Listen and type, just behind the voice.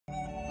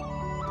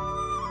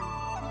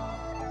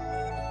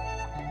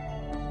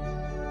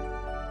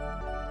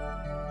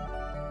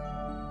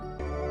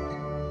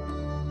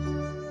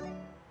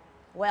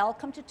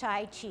Welcome to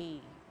Tai Chi.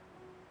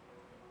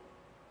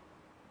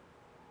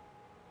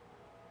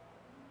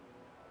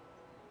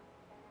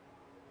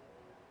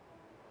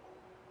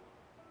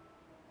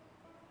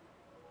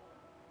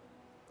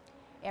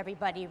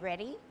 Everybody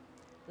ready?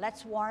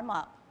 Let's warm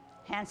up.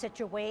 Hands at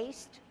your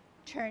waist,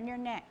 turn your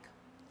neck.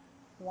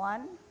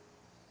 1,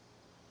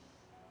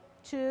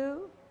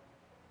 2,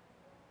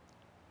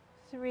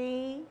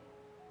 3,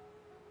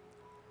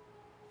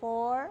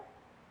 4,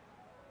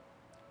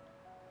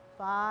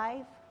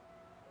 5,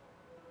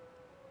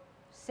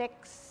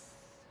 6,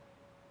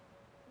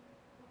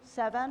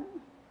 7,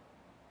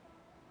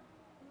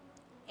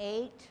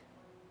 8,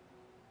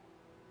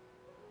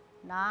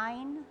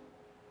 9,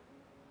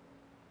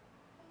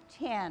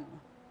 10.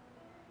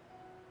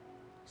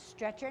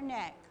 Stretch your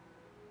neck.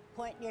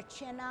 Point your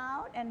chin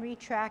out and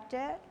retract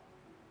it.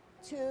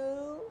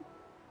 2,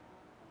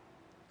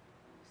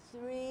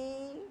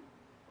 3,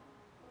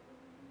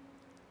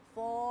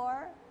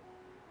 4,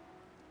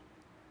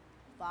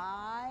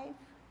 5,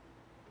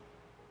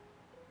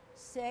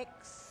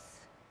 6,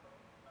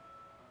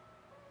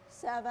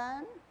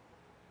 7,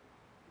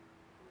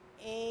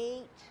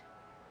 8,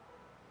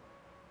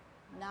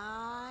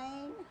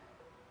 9,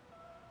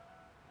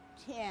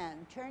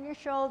 10. Turn your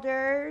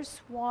shoulders.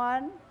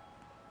 1,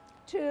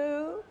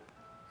 2,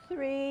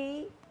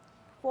 3,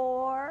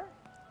 4,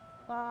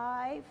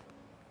 5,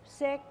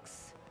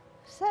 6,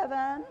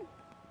 7,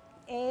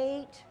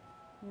 8,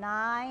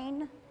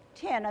 9,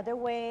 10. Other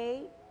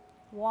way.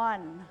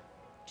 1,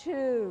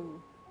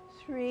 2,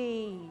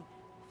 3,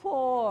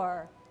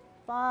 4,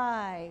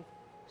 5,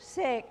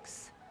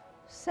 6,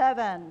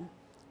 7,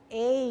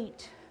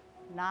 8,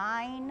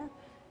 9,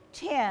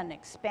 10.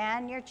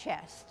 Expand your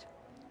chest.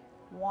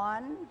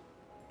 1,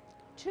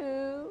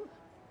 2,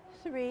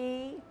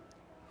 3,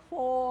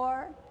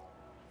 4,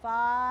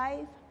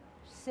 5,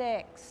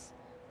 6,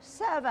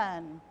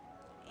 7,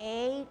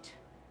 8,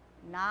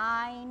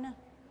 9,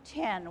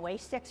 10.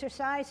 Waist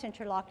exercise,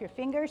 interlock your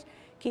fingers.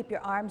 Keep your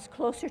arms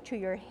closer to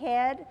your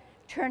head.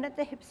 Turn at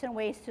the hips and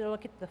waist to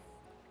look at the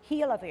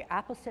heel of your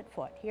opposite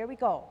foot. Here we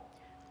go.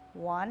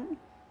 1,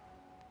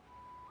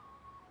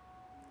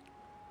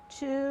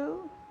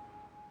 2,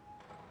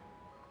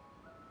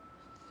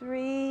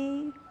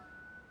 3,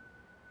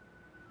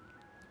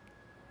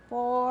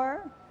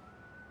 4,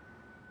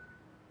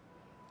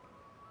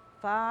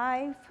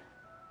 5,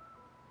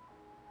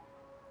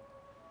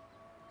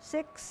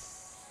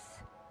 6,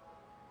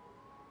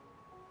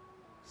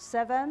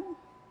 7,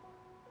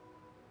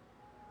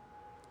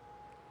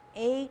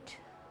 8,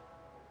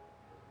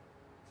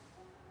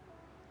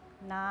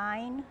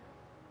 9,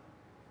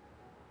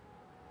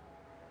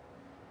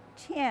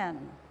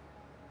 10.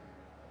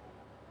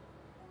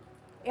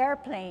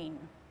 Airplane.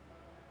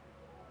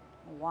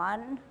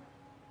 1,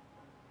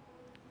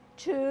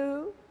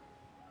 2,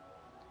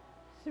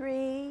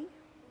 3,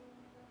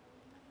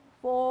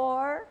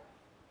 4,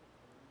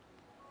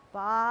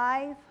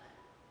 5,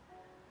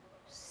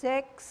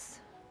 6,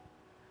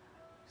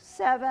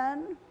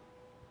 7,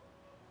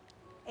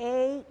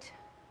 8,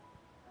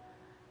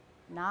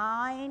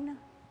 9,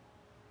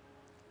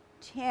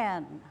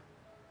 10.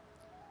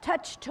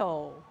 Touch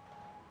toe.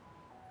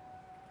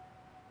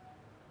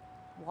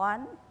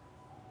 1,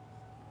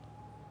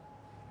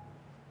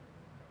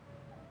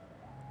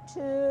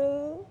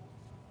 2,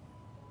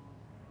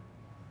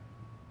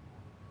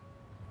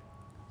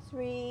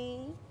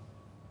 3,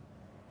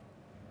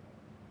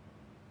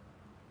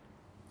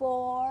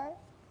 4,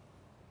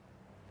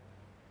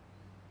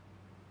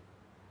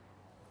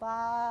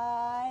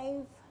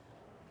 5,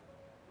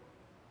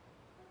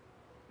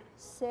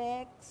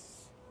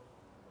 6,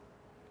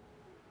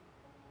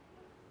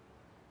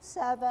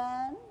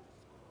 7,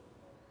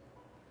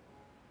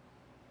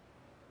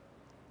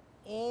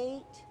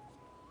 8,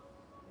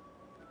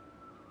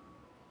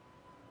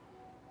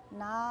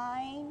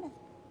 9,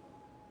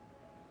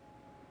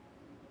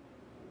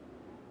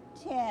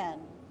 10.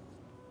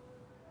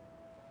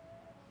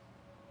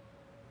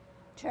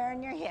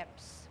 Turn your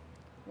hips.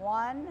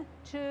 1,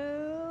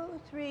 2,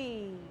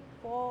 3,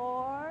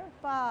 4,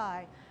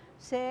 5,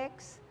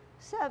 6,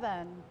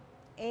 7,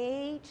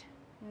 8,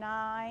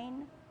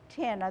 9,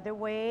 10. Other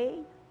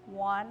way.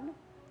 1,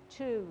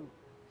 2,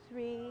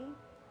 3,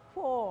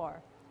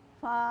 4,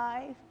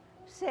 5,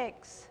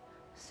 6,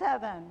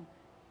 7,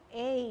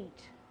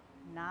 8,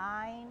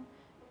 9,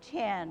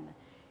 10.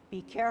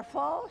 Be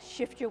careful.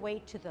 Shift your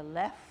weight to the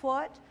left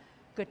foot.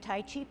 Good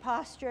Tai Chi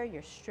posture.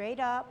 You're straight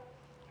up.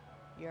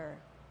 Your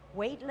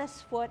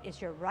weightless foot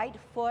is your right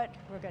foot.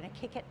 We're going to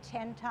kick it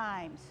 10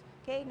 times.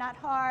 Okay, not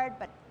hard,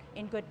 but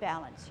in good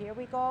balance. Here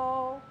we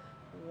go.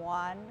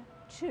 1,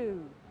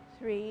 2,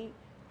 3,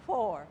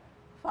 4,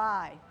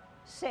 5,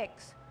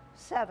 6,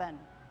 7,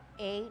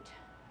 8,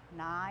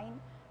 9,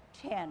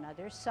 10.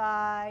 Other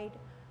side.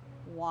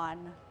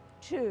 1,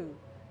 2,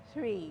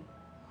 3,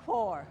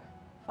 4,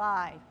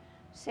 5,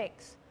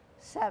 6,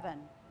 7,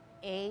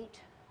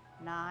 8,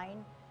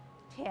 9,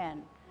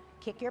 10.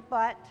 Kick your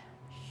butt.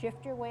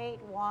 Shift your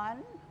weight.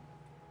 1,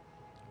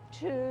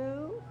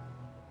 2,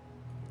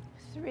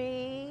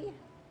 3,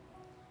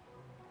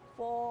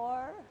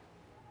 4,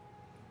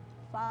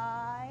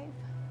 5,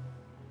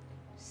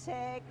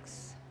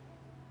 6,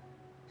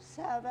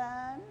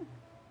 7,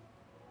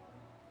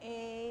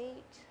 8,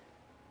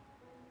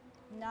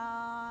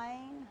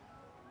 9,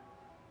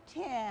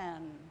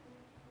 10.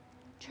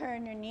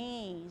 Turn your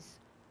knees.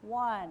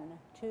 1,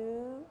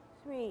 2,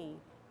 3,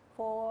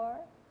 4,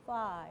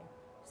 5,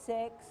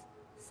 6,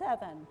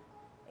 7,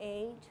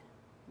 8,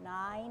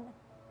 9,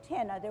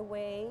 10. Other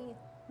way.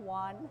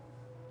 1,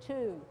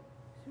 2,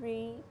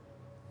 3,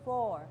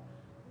 4,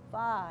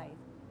 5,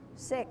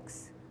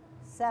 6,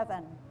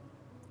 7,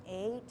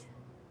 8,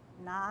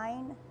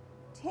 9,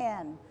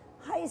 10.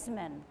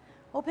 Heisman.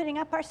 Opening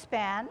up our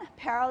span,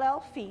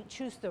 parallel feet.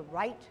 Choose the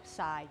right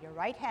side, your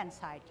right hand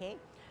side, okay?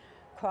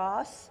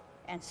 Cross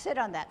and sit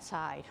on that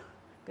side.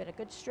 Get a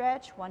good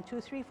stretch. 1, 2,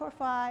 3, 4,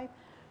 5,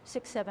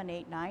 6, 7,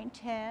 8, 9,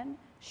 10.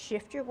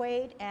 Shift your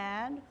weight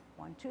and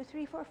 1, 2,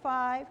 3, 4,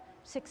 5,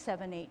 6,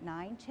 7, 8,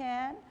 9,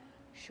 10.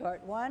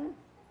 Short one.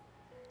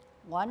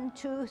 1,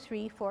 2,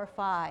 3, 4,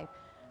 5.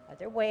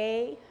 Other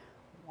way.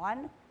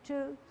 1,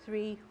 2,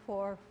 3,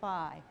 4,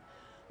 5.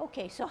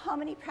 Okay, so how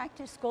many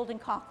practice golden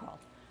cockerel?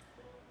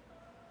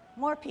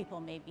 More people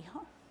maybe,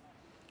 huh?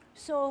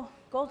 So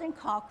golden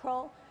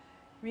cockerel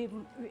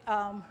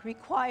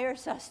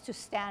requires us to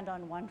stand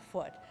on one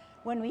foot.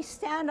 When we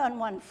stand on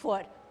one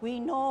foot, we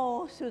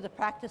know through the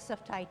practice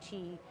of Tai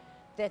Chi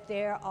that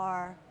there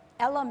are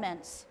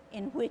elements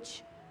in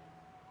which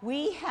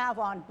we have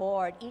on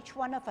board, each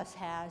one of us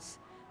has,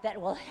 that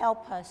will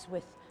help us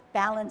with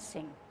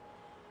balancing.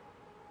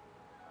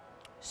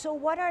 So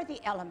what are the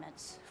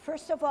elements?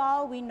 First of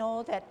all, we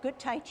know that good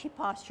Tai Chi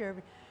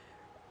posture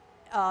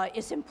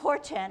is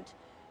important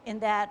in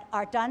that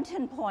our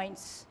dantian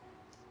points,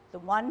 the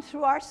one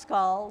through our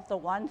skull, the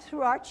one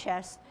through our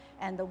chest,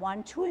 and the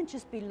one 2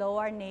 inches below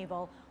our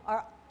navel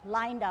are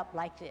lined up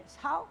like this.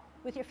 How?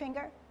 With your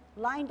finger?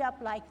 Lined up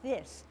like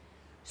this.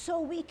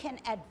 So we can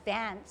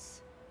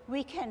advance,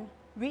 we can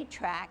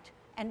retract,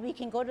 and we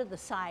can go to the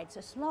sides.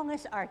 As long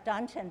as our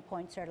dantian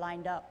points are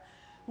lined up,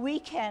 we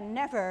can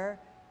never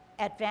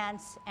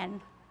advance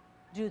and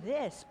do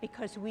this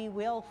because we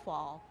will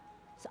fall.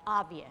 It's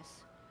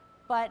obvious.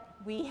 But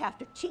we have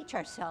to teach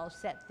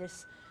ourselves that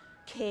this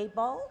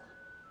cable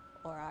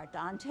or our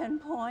dantian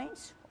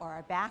points or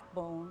our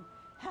backbone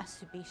has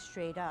to be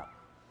straight up.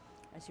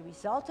 As a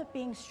result of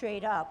being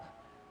straight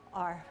up,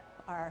 our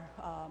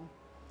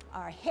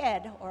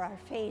head or our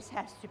face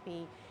has to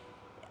be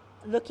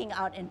looking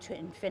out into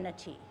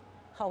infinity.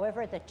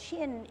 However, the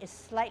chin is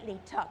slightly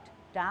tucked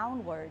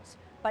downwards,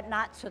 but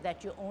not so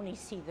that you only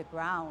see the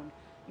ground.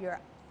 You're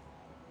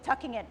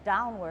tucking it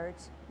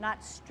downwards,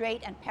 not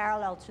straight and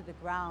parallel to the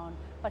ground,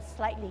 but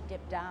slightly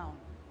dipped down.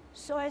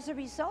 So as a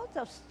result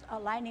of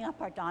lining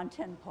up our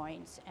dantian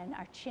points and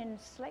our chin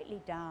slightly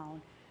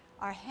down,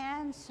 our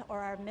hands or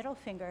our middle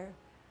finger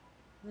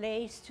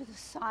lays to the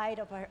side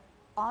of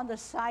on the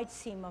side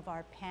seam of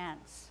our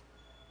pants.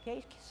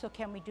 Okay, so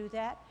can we do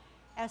that?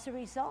 As a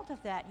result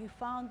of that, you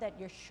found that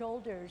your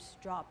shoulders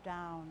drop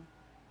down,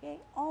 okay?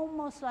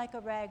 Almost like a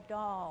rag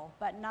doll,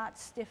 but not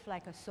stiff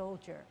like a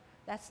soldier.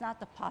 That's not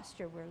the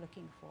posture we're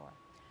looking for.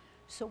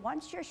 So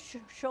once your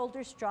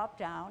shoulders drop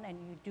down and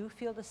you do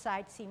feel the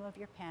side seam of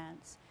your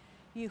pants,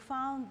 you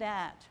found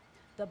that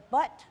the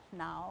butt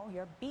now,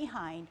 your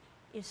behind,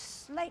 is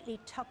slightly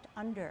tucked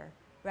under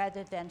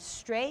rather than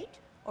straight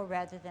or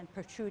rather than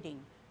protruding.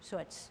 So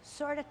it's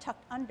sort of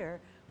tucked under,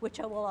 which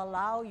will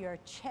allow your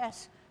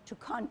chest to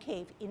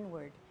concave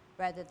inward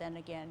rather than,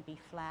 again, be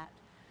flat.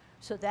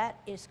 So that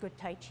is good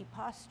Tai Chi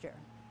posture.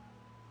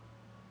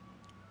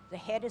 The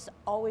head is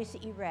always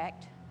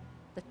erect.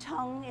 The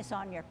tongue is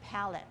on your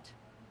palate,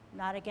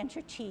 not against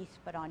your teeth,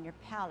 but on your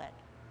palate,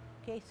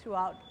 okay,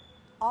 throughout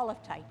all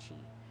of Tai Chi.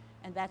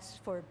 And that's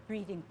for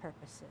breathing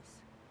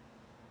purposes.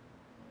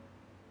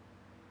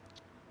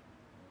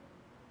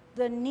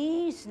 The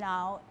knees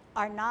now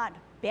are not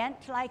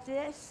bent like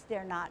this.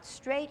 They're not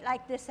straight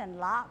like this and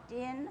locked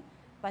in,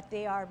 but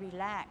they are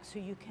relaxed. So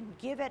you can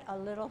give it a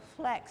little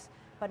flex,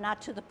 but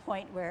not to the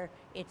point where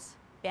it's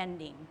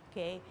bending,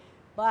 okay?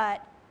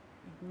 But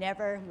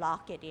never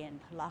lock it in,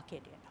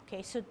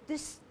 okay? So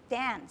this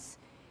stance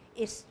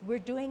is, we're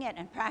doing it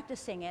and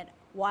practicing it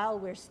while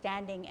we're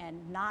standing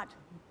and not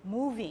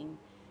moving,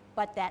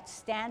 but that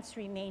stance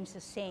remains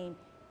the same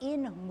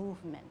in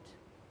movement,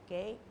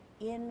 okay?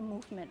 In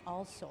movement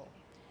also.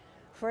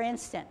 For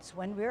instance,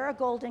 when we're a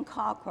golden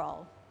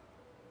cockerel,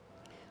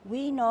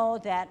 we know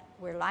that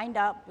we're lined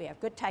up, we have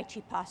good Tai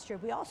Chi posture.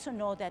 We also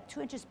know that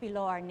 2 inches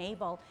below our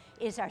navel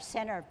is our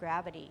center of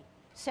gravity.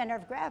 Center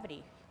of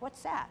gravity,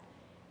 what's that?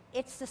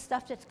 It's the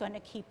stuff that's going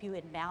to keep you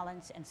in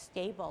balance and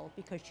stable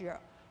because you're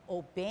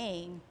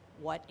obeying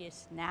what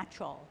is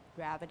natural.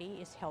 Gravity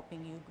is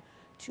helping you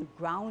to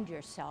ground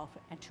yourself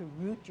and to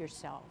root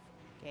yourself,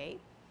 okay?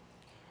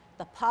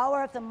 The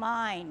power of the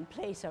mind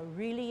plays a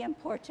really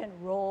important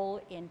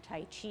role in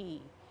Tai Chi.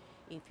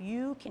 If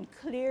you can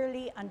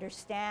clearly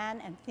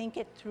understand and think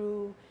it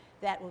through,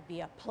 that will be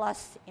a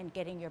plus in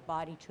getting your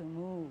body to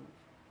move,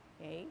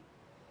 okay?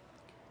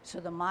 So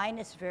the mind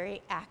is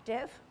very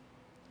active.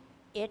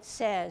 it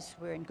says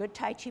we're in good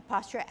Tai Chi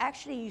posture.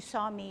 Actually, you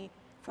saw me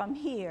from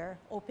here,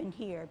 open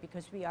here,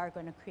 because we are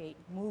going to create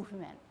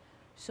movement.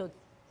 So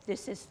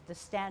this is the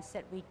stance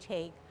that we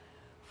take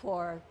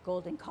for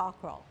Golden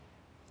Cockerel.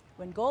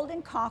 When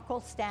Golden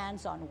Cockerel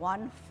stands on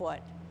one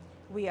foot,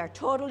 we are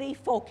totally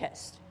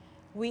focused.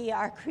 We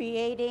are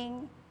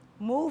creating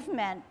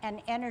movement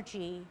and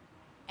energy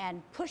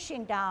and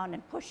pushing down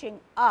and pushing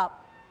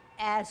up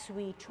as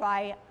we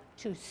try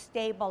to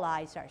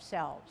stabilize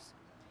ourselves,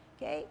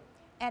 okay?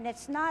 And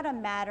it's not a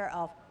matter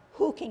of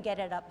who can get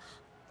it up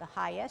the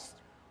highest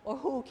or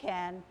who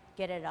can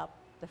get it up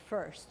the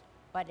first,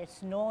 but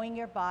it's knowing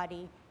your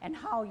body and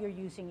how you're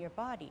using your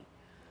body.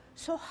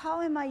 So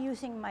how am I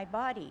using my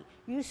body?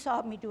 You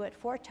saw me do it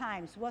 4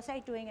 times. Was I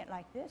doing it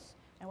like this?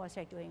 And was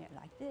I doing it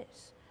like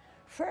this?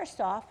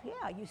 First off,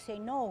 yeah, you say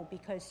no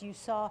because you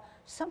saw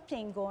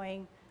something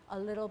going a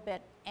little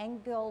bit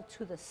angle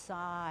to the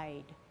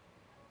side,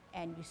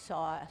 and you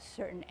saw a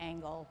certain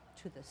angle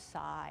to the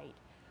side.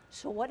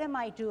 So what am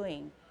I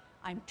doing?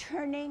 I'm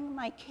turning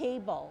my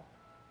cable.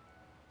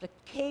 The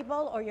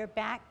cable or your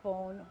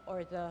backbone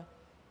or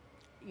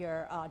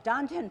your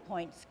dantian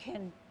points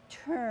can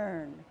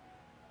turn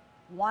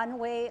one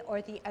way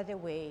or the other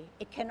way.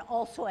 It can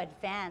also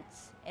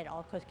advance. It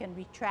also can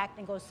retract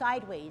and go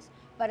sideways,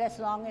 but as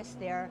long as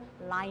they're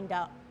lined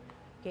up.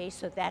 Okay,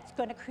 so that's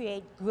going to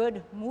create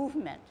good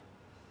movement.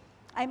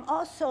 I'm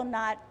also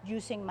not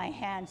using my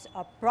hands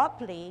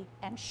abruptly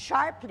and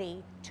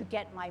sharply to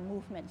get my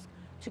movements,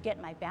 to get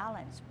my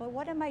balance. But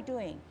what am I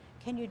doing?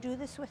 Can you do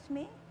this with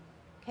me?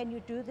 Can you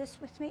do this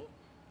with me?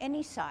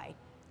 Any side.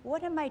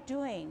 What am I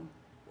doing?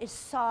 It's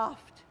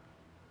soft.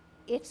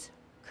 It's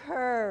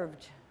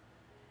curved.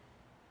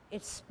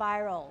 It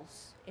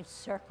spirals. It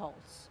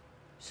circles.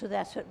 So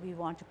that's what we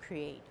want to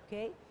create,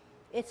 okay?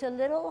 It's a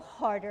little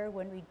harder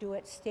when we do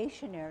it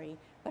stationary,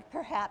 but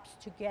perhaps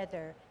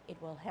together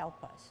it will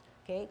help us,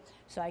 okay?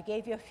 So I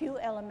gave you a few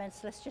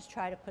elements. Let's just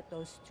try to put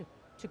those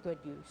to good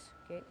use,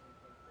 okay?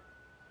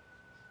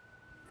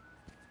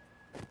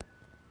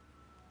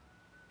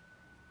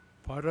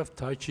 Part of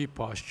Tai Chi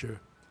posture,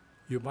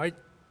 you might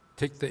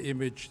take the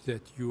image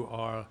that you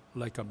are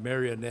like a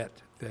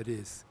marionette, that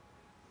is.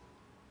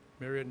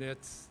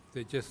 Marionettes,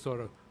 they just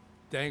sort of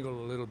dangle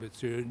a little bit.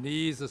 So your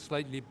knees are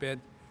slightly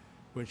bent.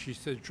 When she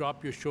says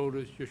drop your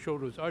shoulders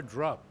are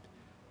dropped.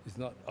 It's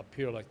not up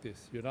here like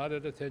this. You're not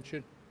at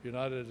attention, you're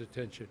not at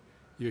attention.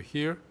 You're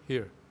here,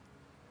 here.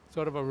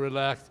 Sort of a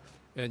relaxed,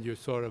 and you're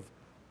sort of,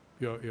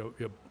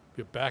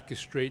 your back is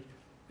straight,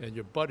 and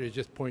your butt is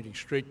just pointing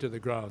straight to the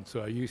ground.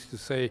 So I used to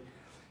say,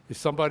 if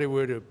somebody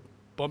were to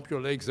bump your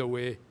legs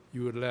away,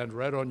 you would land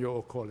right on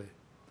your okole.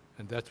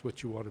 And that's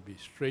what you want to be,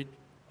 straight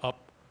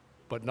up,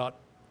 but not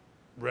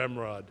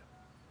ramrod.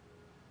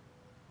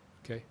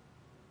 Okay?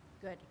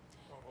 Good.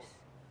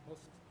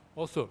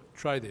 Also,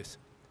 try this.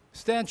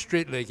 Stand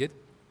straight-legged.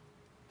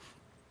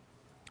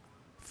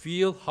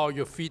 Feel how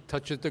your feet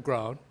touches the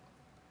ground.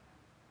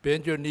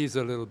 Bend your knees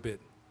a little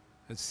bit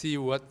and see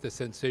what the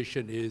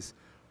sensation is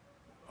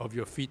of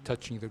your feet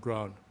touching the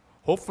ground.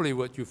 Hopefully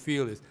what you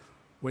feel is,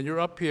 when you're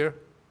up here,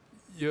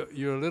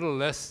 you're a little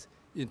less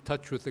in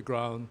touch with the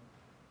ground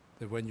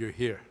than when you're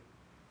here.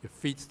 Your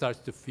feet starts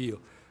to feel.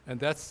 And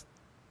that's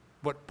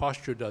what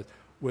posture does.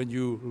 When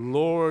you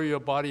lower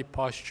your body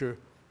posture,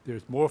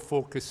 there's more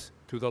focus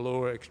to the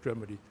lower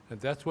extremity. And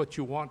that's what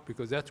you want,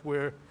 because that's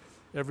where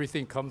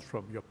everything comes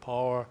from. Your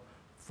power,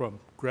 from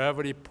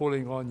gravity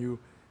pulling on you,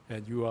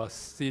 and you are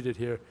seated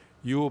here.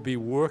 You will be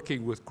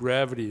working with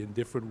gravity in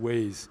different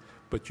ways,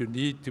 but you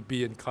need to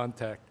be in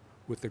contact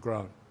with the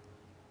ground.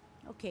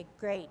 Okay,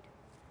 great.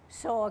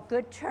 So a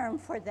good term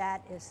for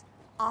that is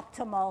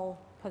optimal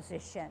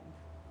position.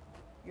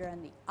 You're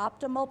in the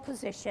optimal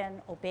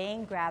position,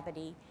 obeying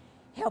gravity,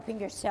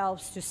 helping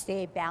yourselves to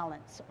stay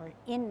balanced or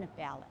in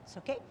balance,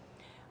 okay?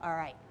 All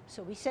right,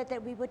 so we said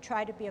that we would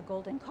try to be a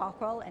golden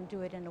cockerel and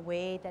do it in a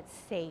way that's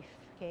safe,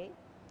 okay?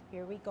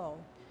 Here we go.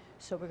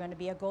 So we're going to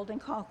be a golden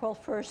cockerel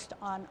first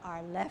on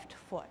our left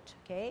foot,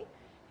 okay?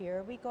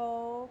 Here we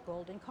go.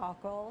 Golden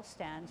cockerel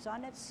stands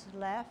on its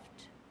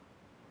left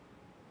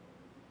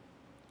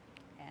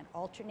and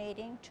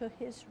alternating to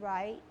his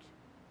right.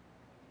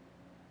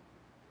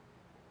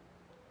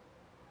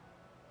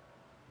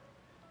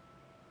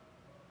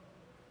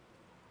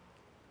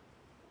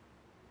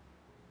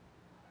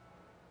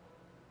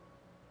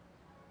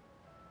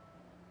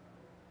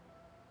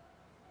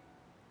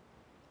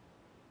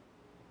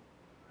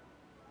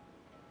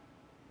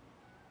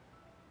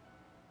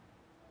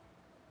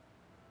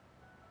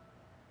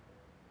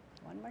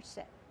 One more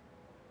set.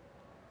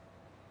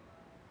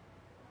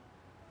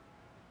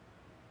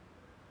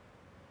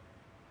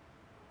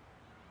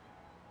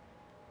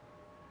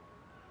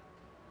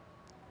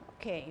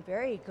 Okay,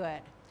 very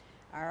good.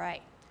 All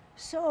right.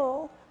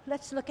 So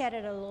let's look at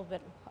it a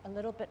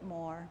little bit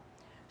more.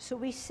 So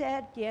we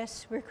said,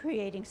 yes, we're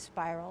creating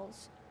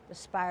spirals. The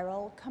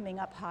spiral coming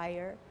up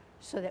higher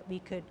so that we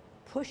could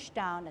push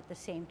down at the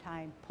same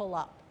time, pull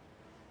up.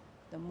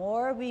 The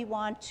more we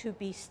want to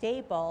be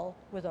stable,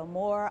 with the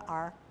more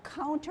our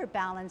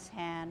counterbalance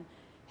hand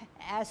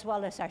as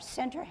well as our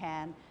center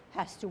hand,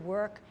 has to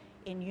work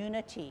in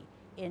unity,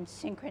 in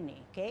synchrony,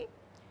 okay?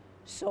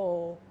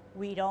 So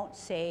we don't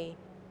say,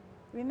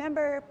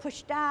 remember,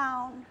 push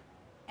down,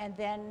 and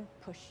then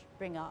push,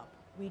 bring up.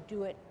 We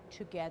do it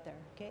together,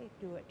 okay?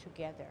 Do it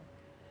together.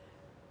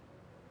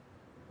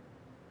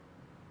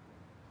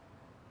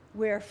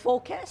 We're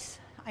focused.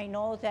 I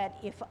know that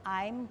if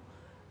I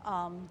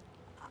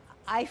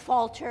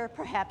falter,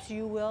 perhaps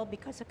you will,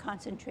 because the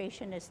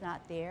concentration is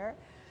not there.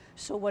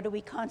 So what do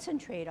we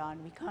concentrate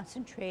on? We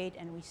concentrate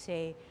and we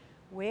say,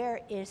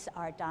 where is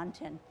our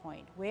danten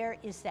point? Where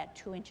is that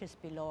 2 inches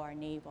below our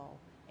navel?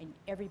 And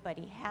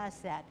everybody has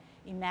that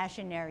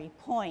imaginary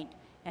point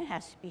and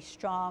has to be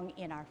strong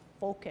in our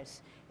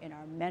focus, in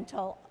our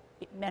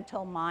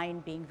mental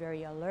mind being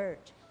very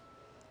alert.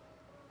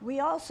 We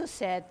also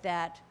said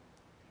that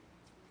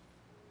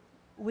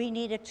we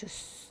needed to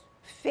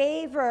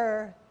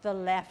favor the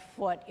left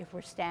foot if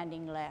we're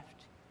standing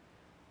left.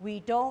 We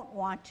don't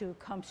want to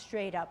come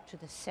straight up to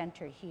the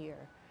center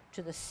here,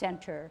 to the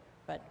center,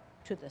 but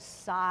to the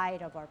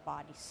side of our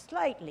body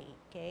slightly,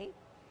 okay?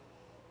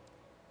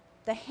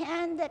 The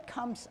hand that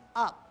comes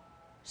up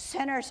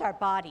centers our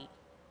body,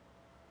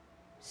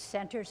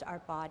 centers our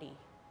body.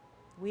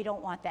 We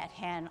don't want that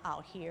hand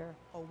out here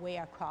or way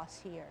across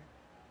here,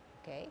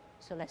 okay?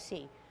 So let's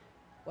see.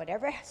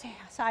 Whatever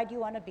side you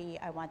want to be,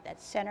 I want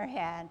that center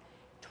hand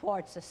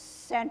towards the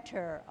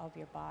center of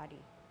your body.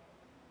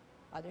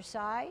 Other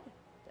side,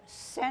 the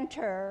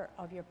center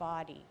of your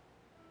body.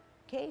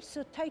 Okay,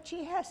 so Tai Chi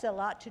has a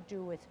lot to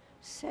do with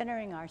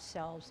centering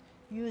ourselves,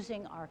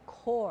 using our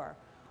core.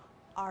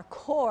 Our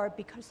core,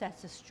 because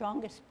that's the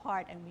strongest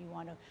part, and we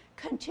want to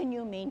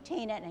continue,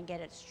 maintain it, and get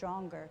it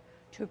stronger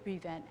to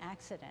prevent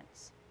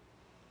accidents.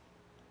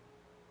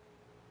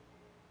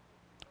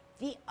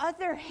 The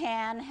other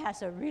hand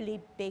has a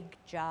really big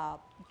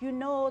job. You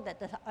know that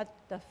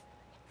the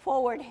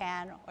forward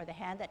hand, or the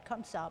hand that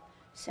comes up,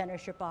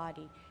 centers your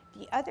body.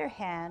 The other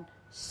hand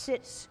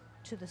sits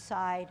to the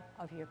side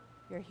of your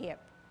hip.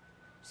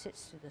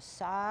 Sits to the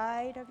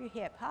side of your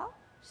hip. How?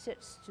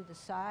 Sits to the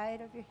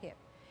side of your hip.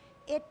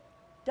 It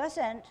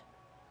doesn't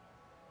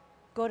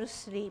go to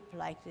sleep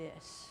like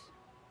this,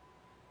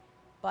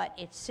 but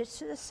it sits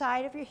to the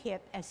side of your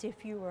hip as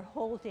if you were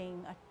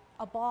holding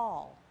a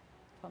ball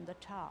from the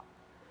top.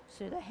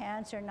 So the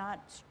hands are not,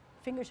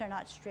 fingers are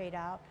not straight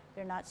out,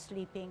 they're not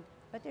sleeping,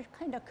 but they're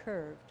kind of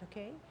curved,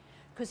 okay?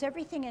 Because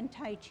everything in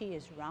Tai Chi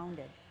is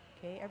rounded,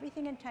 okay?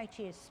 Everything in Tai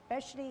Chi,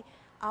 especially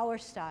our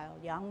style,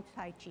 Yang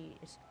Tai Chi,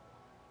 is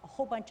a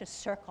whole bunch of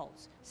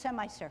circles,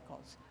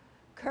 semicircles,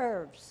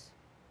 curves,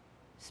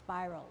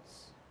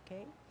 spirals,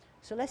 okay?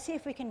 So let's see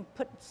if we can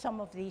put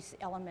some of these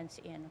elements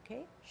in,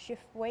 okay?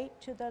 Shift weight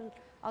to the,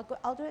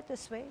 I'll do it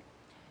this way.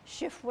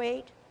 Shift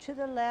weight to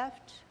the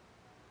left,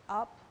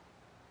 up,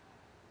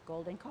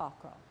 golden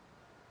cockerel.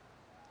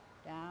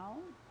 Down,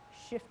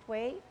 shift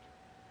weight,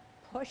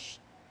 push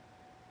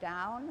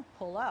down,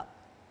 pull up.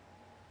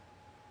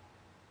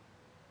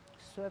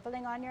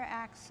 Swiveling on your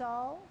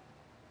axle,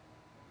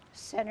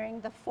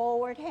 centering the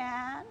forward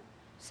hand,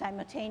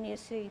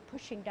 simultaneously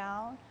pushing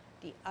down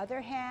the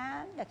other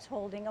hand that's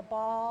holding a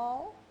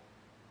ball.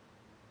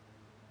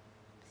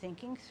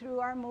 Thinking through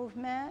our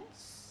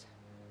movements,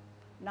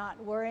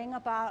 not worrying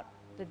about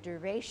the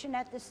duration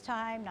at this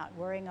time, not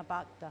worrying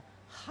about the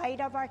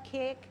height of our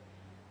kick,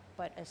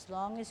 but as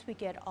long as we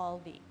get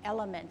all the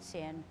elements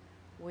in,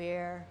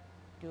 we're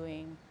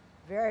doing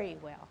very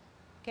well,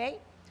 okay?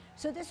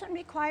 So this one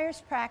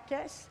requires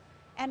practice,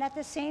 and at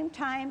the same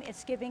time,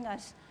 it's giving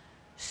us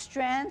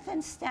strength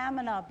and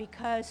stamina,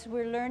 because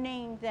we're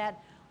learning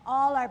that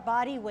all our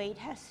body weight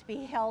has to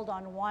be held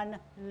on one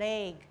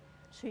leg.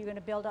 So you're going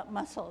to build up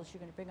muscles, you're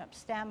going to bring up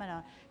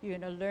stamina, you're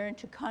going to learn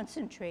to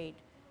concentrate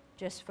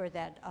just for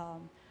that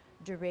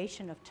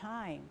duration of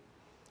time.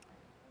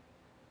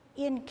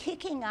 In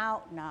kicking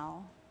out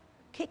now,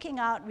 kicking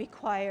out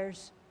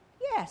requires,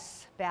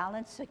 yes,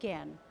 balance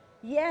again.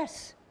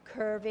 Yes,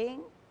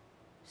 curving,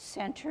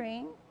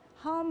 centering.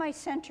 How am I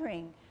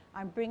centering?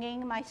 I'm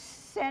bringing my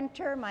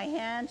center, my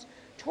hands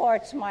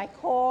towards my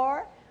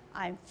core.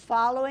 I'm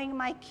following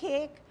my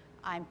kick.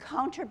 I'm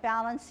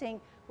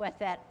counterbalancing with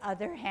that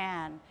other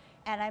hand.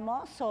 And I'm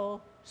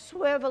also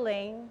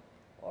swiveling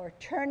or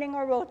turning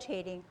or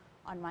rotating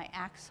on my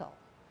axle.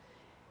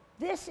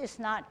 This is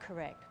not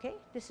correct, okay?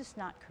 This is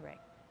not correct.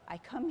 I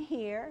come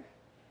here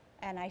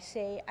and I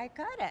say, I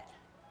got it.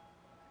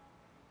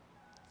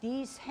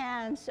 These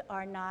hands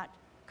are not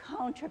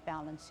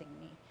counterbalancing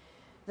me.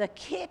 The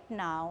kick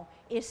now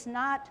is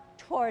not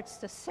towards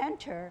the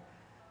center,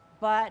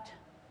 but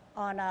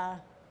on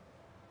a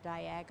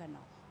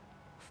diagonal,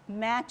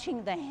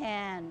 matching the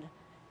hand,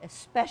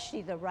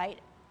 especially the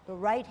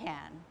right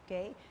hand,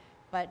 okay?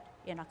 But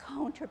in a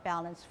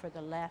counterbalance for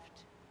the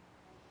left.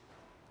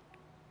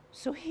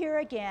 So here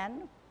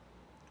again,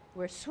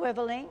 we're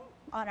swiveling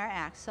on our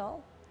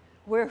axle.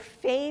 We're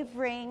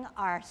favoring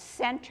our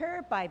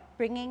center by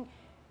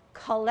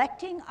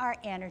collecting our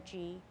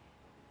energy,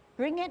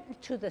 bring it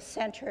to the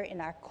center in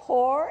our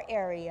core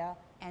area,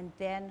 and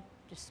then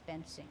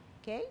dispensing,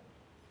 okay?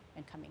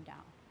 and coming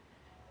down.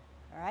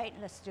 All right,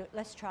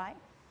 let's try.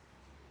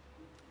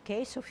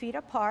 Okay, so feet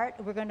apart.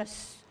 We're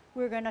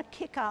gonna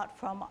kick out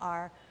from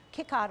our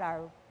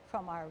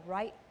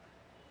right.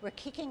 We're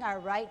kicking our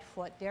right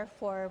foot.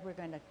 Therefore, we're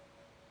gonna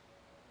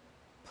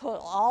pull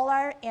all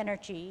our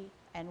energy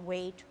and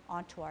weight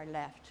onto our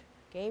left.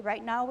 Okay,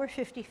 right now we're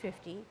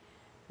 50-50.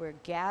 We're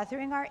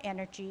gathering our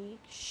energy,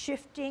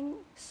 shifting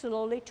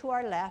slowly to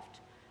our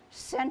left,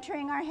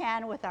 centering our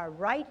hand with our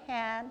right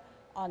hand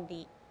on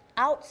the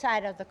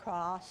outside of the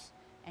cross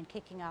and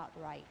kicking out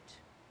right.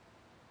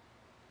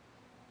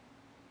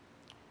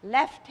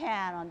 Left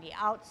hand on the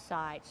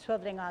outside,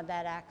 swiveling on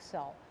that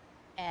axle,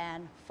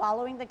 and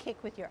following the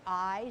kick with your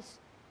eyes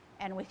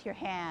and with your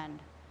hand.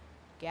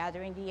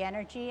 Gathering the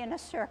energy in a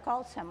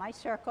circle,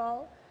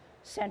 semicircle,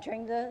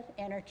 centering the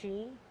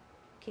energy,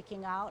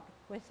 kicking out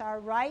with our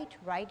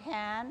right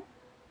hand,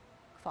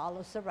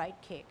 follows the right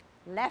kick.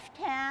 Left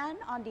hand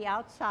on the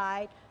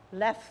outside,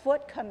 left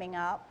foot coming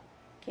up,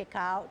 kick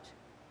out,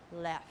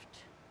 left.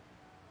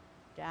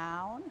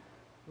 Down,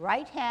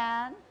 right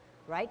hand,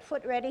 right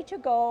foot ready to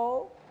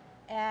go,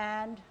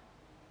 and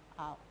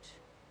out.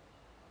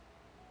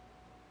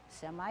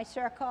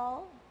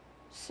 Semicircle,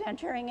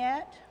 centering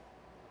it.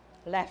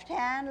 Left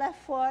hand,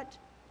 left foot,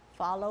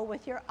 follow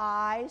with your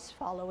eyes,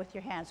 follow with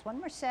your hands. One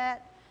more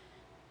set.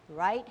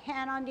 Right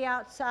hand on the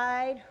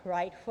outside,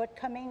 right foot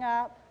coming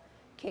up,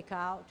 kick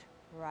out,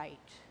 right.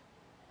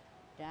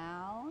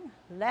 Down,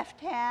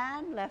 left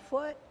hand, left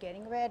foot,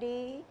 getting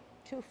ready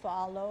to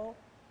follow,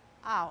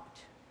 out.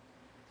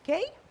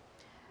 Okay?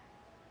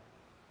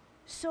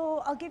 So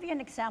I'll give you an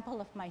example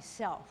of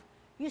myself.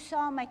 You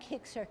saw my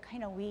kicks are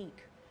kind of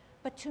weak,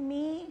 but to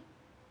me,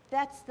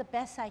 that's the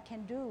best I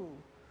can do.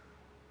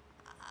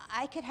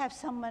 I could have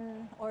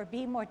someone or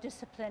be more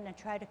disciplined and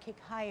try to kick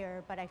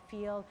higher, but I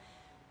feel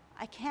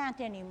I can't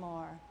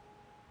anymore.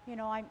 You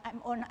know, I'm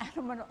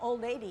an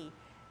old lady,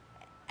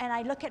 and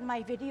I look at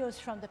my videos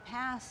from the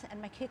past,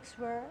 and my kicks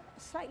were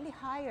slightly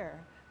higher,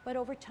 but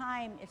over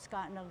time, it's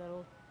gotten a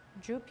little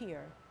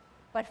droopier.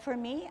 But for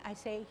me, I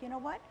say, you know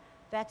what?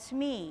 That's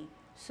me.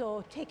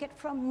 So take it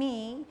from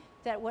me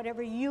that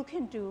whatever you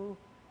can do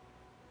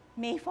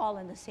may fall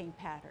in the same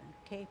pattern,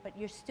 okay? But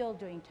you're still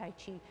doing Tai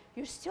Chi.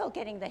 You're still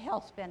getting the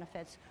health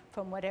benefits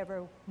from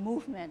whatever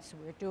movements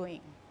we're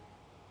doing.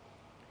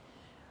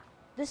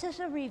 This is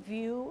a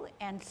review,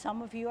 and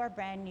some of you are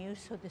brand new,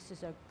 so this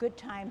is a good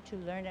time to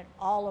learn it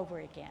all over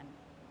again.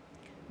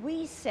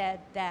 We said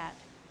that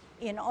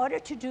in order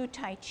to do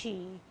Tai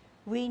Chi,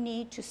 we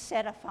need to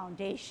set a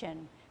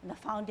foundation, and the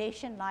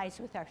foundation lies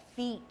with our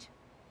feet.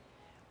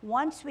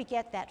 Once we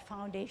get that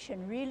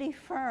foundation really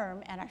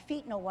firm and our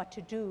feet know what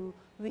to do,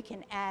 we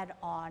can add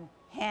on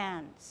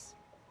hands.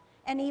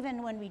 And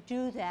even when we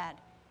do that,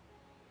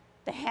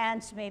 the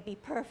hands may be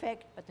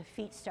perfect, but the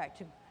feet start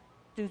to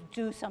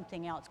do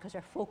something else because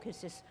our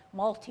focus is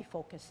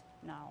multi-focused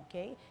now,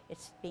 okay?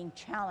 It's being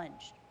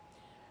challenged.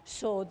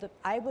 So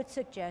I would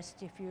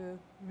suggest if you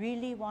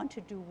really want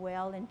to do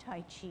well in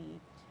Tai Chi,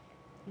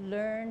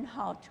 learn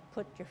how to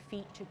put your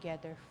feet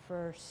together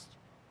first.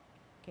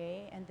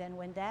 Okay, and then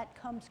when that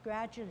comes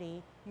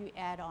gradually, you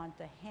add on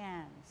the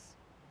hands,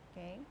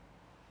 okay?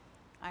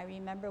 I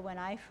remember when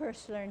I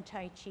first learned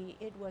Tai Chi,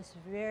 it was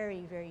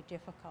very, very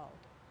difficult.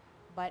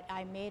 But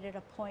I made it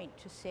a point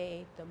to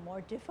say the more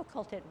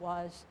difficult it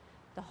was,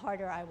 the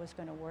harder I was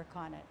going to work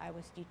on it. I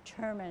was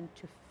determined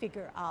to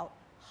figure out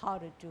how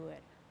to do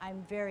it.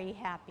 I'm very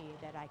happy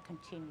that I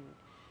continued.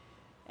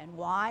 And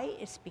why?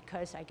 It's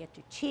because I get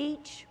to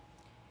teach,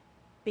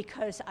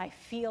 because I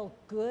feel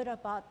good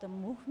about the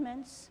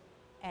movements,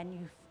 and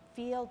you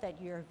feel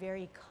that you're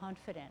very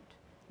confident,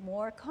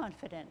 more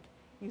confident.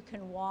 You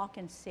can walk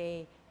and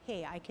say,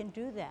 hey, I can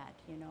do that,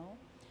 you know?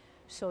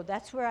 So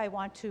that's where I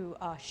want to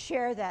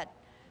share that,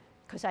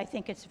 because I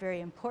think it's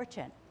very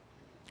important.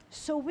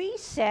 So we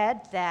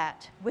said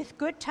that with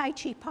good Tai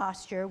Chi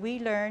posture, we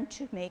learn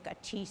to make a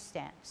T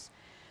stance.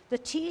 The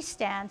T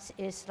stance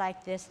is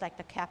like this, like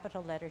the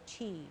capital letter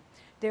T.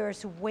 There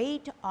is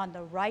weight on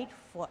the right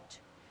foot.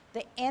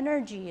 The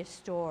energy is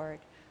stored.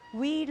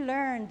 We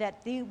learned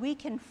that we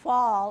can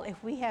fall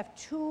if we have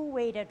two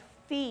weighted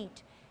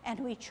feet and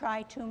we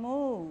try to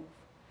move.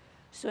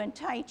 So in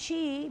Tai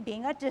Chi,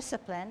 being a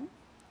discipline,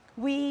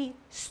 we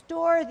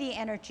store the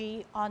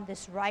energy on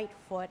this right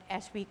foot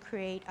as we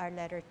create our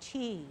letter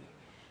T.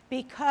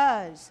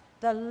 Because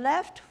the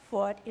left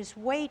foot is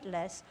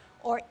weightless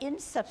or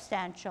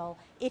insubstantial,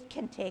 it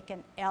can take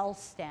an L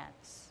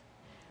stance.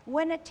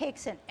 When it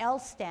takes an L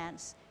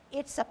stance,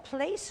 it's a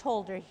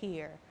placeholder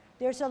here.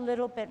 There's a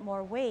little bit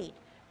more weight,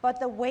 but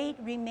the weight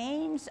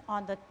remains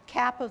on the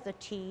cap of the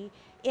T.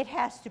 It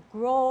has to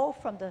grow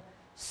from the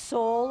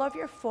sole of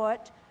your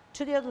foot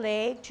to the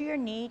leg, to your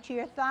knee, to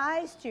your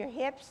thighs, to your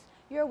hips,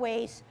 your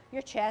waist,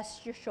 your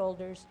chest, your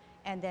shoulders,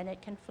 and then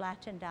it can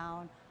flatten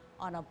down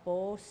on a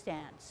bow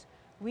stance.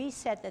 We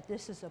said that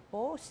this is a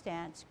bow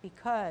stance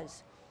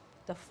because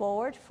the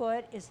forward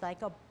foot is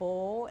like a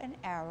bow and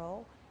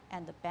arrow,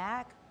 and the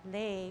back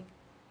leg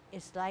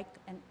is like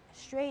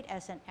straight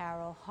as an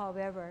arrow,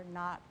 however,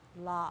 not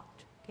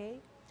locked, okay?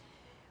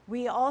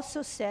 We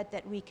also said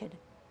that we could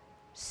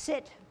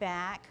sit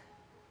back,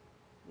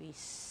 we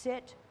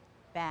sit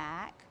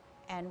back,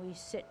 and we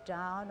sit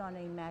down on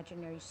an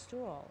imaginary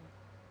stool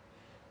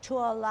to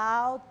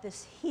allow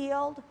this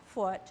healed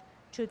foot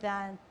to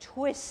then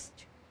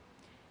twist.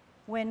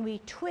 When we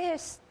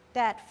twist,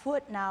 that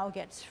foot now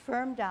gets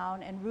firmed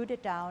down and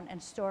rooted down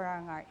and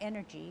storing our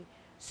energy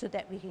so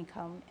that we can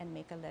come and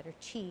make a letter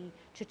T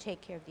to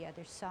take care of the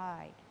other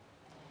side.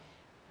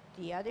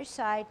 The other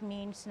side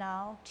means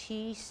now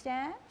T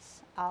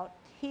stance, out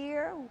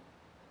here,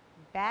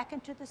 back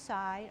into the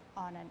side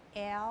on an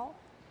L,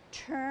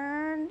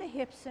 turn the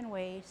hips and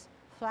waist,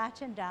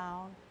 flatten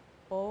down,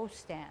 bow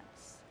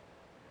stance.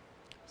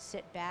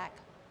 Sit back,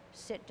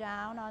 sit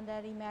down on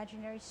that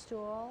imaginary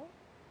stool,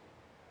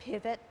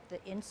 pivot the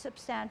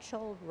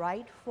insubstantial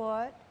right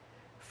foot,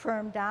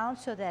 firm down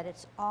so that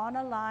it's on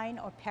a line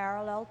or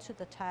parallel to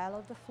the tile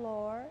of the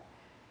floor,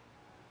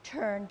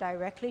 turn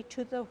directly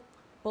to the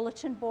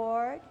bulletin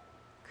board,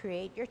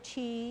 create your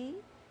T,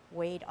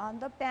 weight on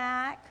the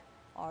back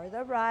or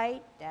the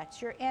right,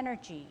 that's your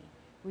energy.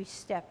 We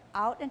step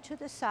out into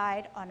the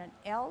side on an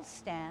L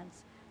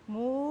stance,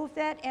 move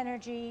that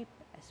energy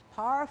as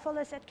powerful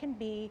as it can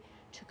be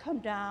to come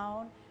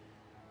down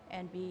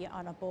and be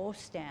on a bow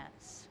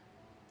stance.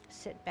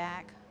 Sit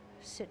back,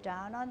 sit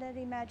down on that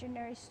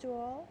imaginary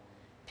stool,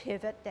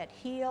 pivot that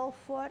heel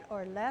foot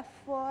or left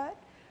foot,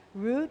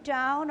 root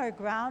down or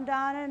ground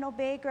down and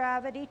obey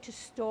gravity to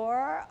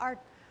store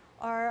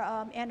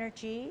our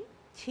energy.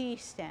 T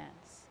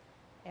stance,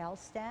 L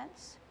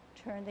stance,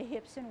 turn the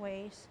hips and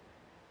waist,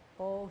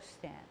 bow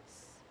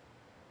stance.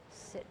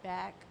 Sit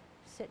back,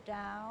 sit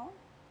down,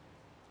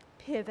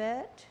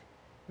 pivot,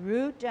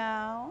 root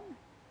down,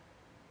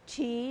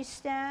 T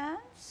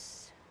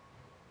stance,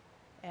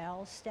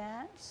 L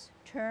stance,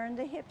 turn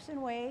the hips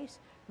and waist,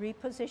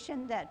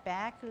 reposition that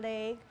back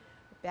leg,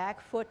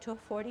 back foot to a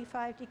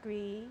 45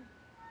 degree,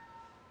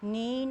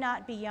 knee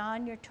not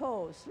beyond your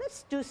toes.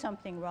 Let's do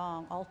something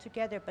wrong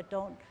altogether, but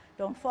don't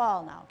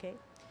fall now, okay?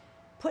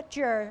 Put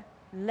your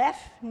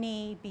left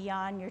knee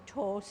beyond your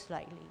toes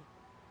slightly.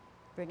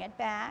 Bring it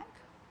back,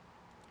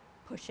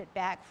 push it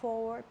back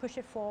forward, push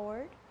it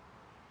forward.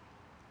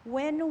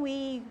 When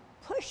we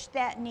push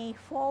that knee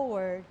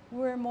forward,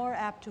 we're more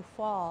apt to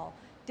fall.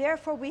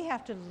 Therefore, we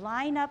have to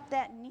line up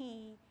that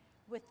knee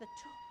with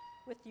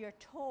your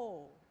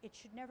toe. It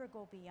should never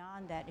go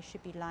beyond that. It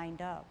should be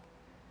lined up.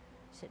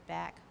 Sit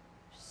back,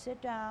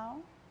 sit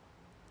down,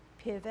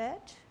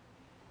 pivot,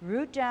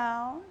 root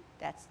down.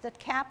 That's the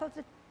cap of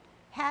the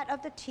hat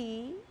of the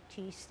T,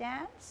 T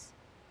stance.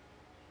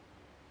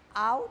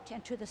 Out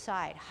and to the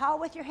side. How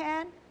with your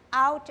hand?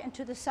 Out and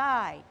to the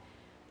side.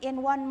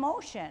 In one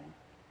motion.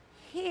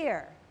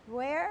 Here.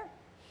 Where?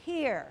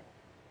 Here.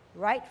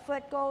 Right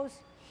foot goes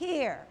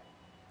here.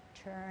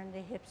 Turn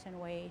the hips and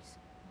waist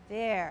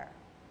there.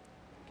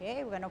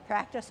 Okay, we're going to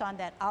practice on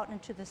that out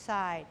and to the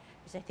side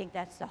because I think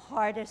that's the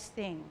hardest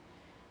thing.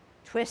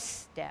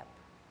 Twist step,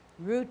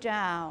 root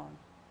down,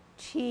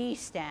 T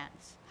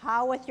stance.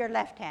 How with your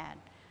left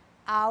hand?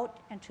 Out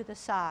and to the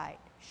side.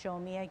 Show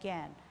me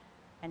again.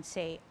 And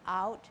say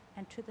out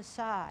and to the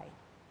side.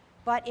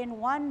 But in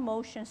one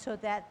motion so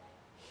that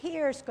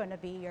here's going to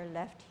be your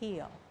left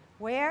heel.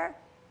 Where?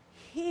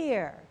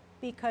 Here.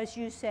 Because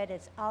you said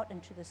it's out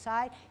and to the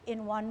side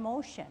in one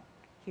motion.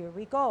 Here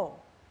we go.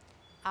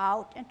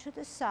 Out and to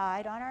the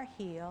side on our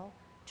heel,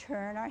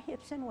 turn our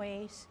hips and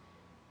waist,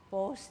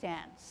 bow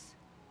stance.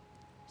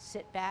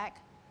 Sit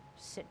back,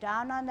 sit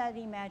down on that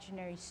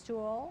imaginary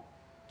stool,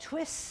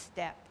 twist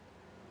step,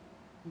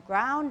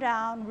 ground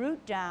down,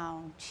 root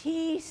down,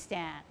 T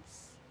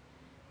stance,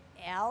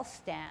 L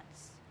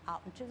stance,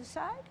 out and to the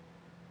side,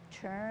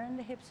 turn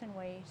the hips and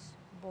waist,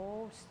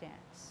 bow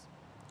stance.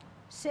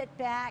 Sit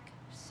back,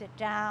 sit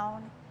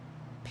down,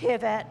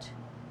 pivot,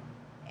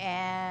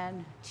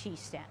 and T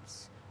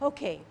stance.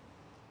 Okay,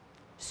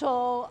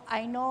 so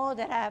I know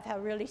that I have a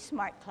really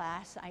smart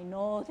class. I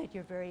know that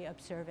you're very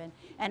observant,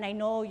 and I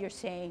know you're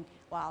saying,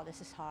 wow, this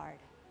is hard.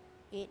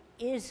 It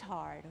is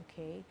hard,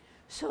 okay?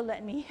 So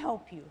let me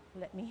help you.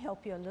 Let me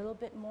help you a little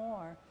bit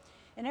more.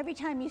 And every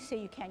time you say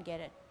you can't get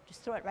it,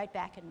 just throw it right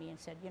back at me and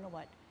say, you know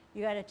what,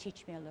 you gotta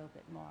teach me a little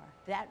bit more.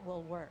 That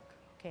will work,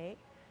 okay?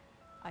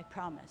 I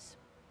promise.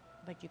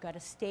 But you gotta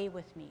stay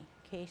with me,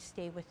 okay?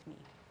 Stay with me.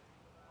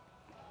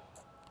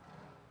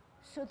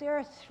 So there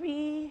are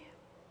three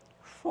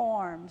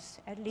forms,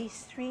 at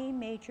least three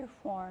major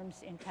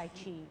forms in Tai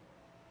Chi.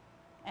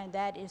 And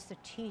that is the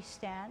T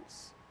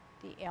stance,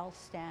 the L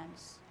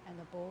stance, and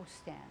the bow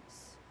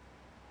stance.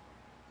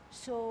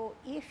 So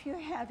if you're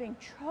having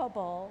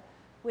trouble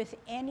with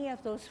any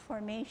of those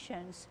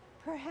formations,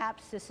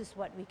 perhaps this is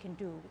what we can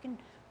do. We can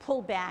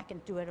pull back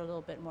and do it a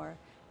little bit more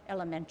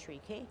elementary,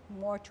 okay?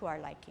 More to our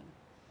liking.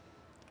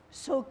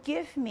 So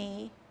give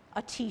me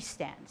a T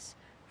stance.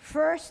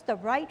 First, the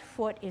right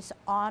foot is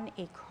on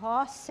a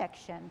cross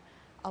section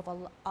of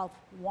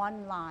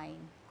one line,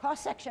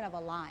 cross section of a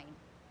line.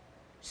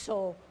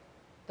 So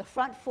the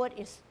front foot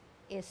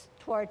is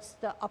towards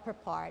the upper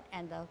part,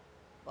 and the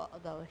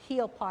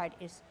heel part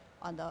is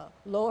on the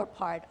lower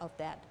part of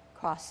that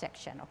cross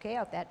section, okay,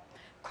 of that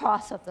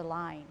cross of the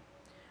line.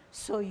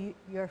 So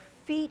your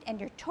feet and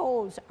your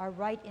toes are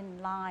right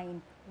in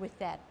line with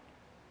that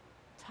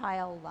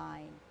tile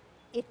line.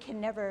 It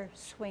can never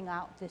swing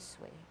out this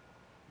way,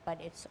 but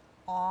it's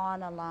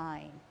on a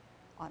line,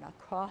 on a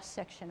cross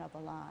section of a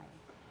line.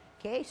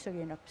 Okay, so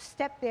you're gonna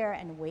step there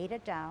and weight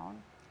it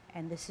down,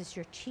 and this is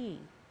your chi.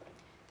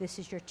 This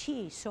is your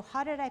chi. So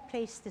how did I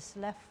place this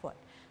left foot?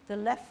 The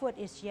left foot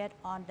is yet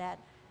on that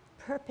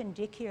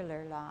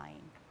perpendicular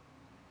line.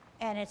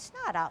 And it's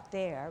not out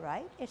there,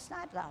 right? It's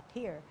not out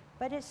here,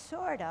 but it's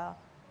sort of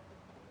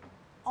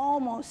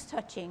almost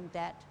touching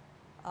that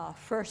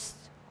first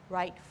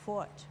right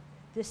foot.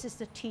 This is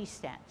the T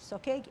stance,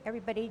 okay?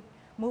 Everybody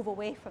move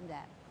away from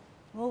that.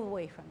 Move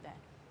away from that.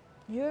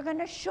 You're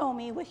gonna show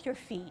me with your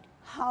feet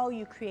how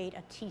you create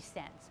a T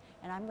stance,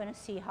 and I'm gonna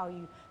see how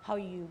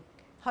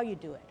you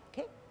do it,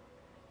 okay?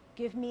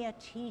 Give me a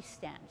T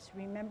stance.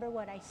 Remember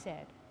what I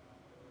said,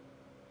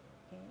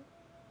 okay?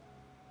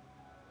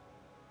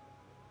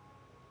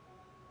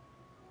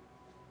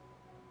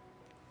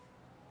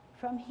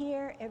 From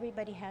here,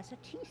 everybody has a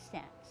T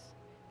stance.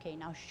 Okay,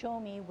 now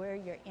show me where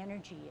your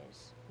energy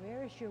is.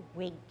 Where is your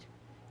weight?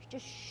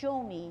 Just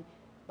show me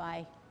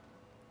by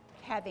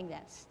having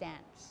that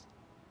stance.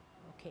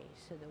 Okay,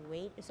 so the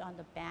weight is on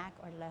the back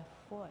or left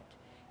foot.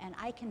 And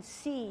I can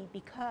see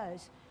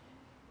because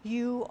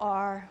you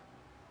are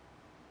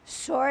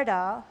sort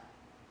of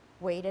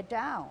weighted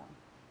down.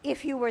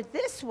 If you were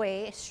this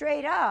way,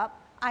 straight up,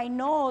 I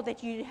know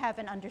that you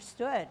haven't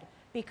understood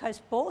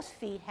because both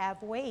feet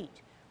have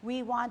weight.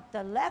 We want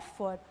the left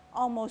foot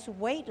almost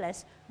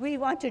weightless. We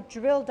want to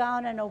drill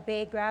down and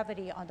obey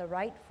gravity on the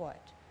right foot.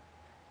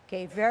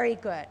 Okay, very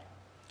good.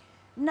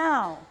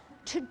 Now,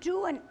 to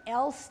do an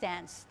L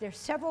stance, there's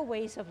several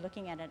ways of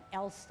looking at an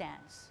L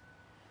stance.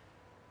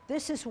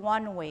 This is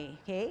one way,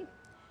 okay?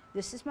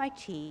 This is my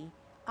T.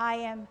 I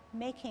am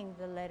making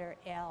the letter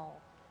L.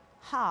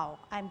 How?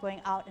 I'm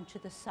going out into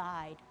the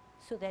side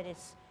so that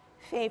it's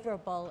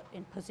favorable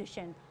in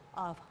position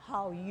of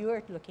how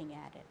you're looking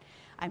at it.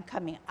 I'm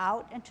coming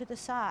out into the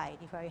side.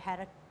 If I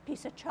had a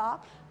piece of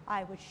chalk,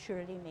 I would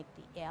surely make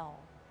the L,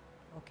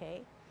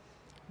 okay?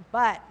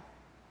 But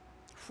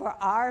for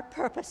our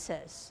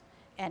purposes,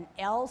 an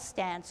L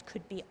stance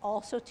could be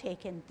also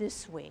taken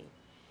this way.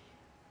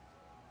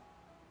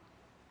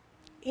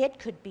 It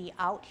could be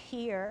out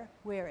here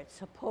where it's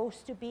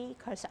supposed to be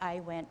because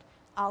I went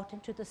out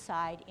into the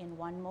side in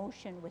one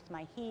motion with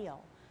my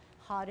heel.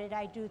 How did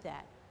I do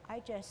that? I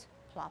just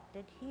plopped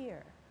it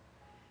here.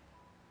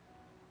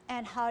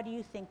 And how do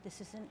you think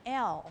this is an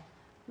L?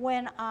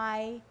 When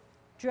I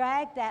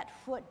drag that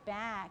foot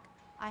back,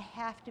 I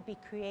have to be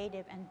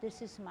creative, and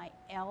this is my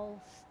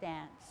L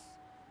stance.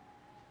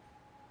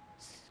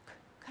 It's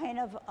kind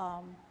of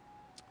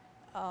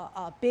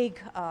a big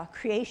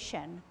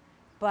creation,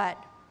 but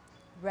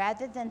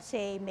rather than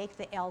say make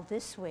the L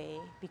this way,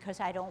 because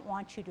I don't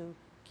want you to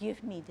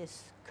give me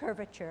this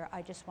curvature,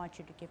 I just want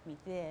you to give me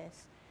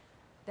this,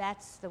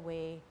 that's the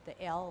way the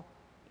L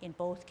in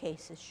both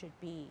cases should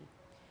be.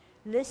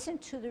 Listen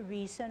to the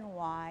reason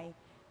why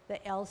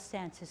the L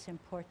stance is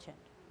important.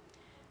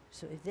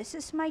 So if this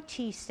is my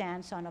T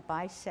stance on a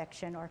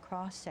bisection or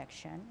cross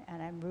section,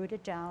 and I'm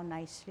rooted down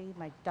nicely,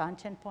 my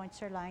danten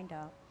points are lined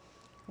up,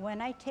 when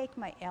I take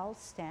my L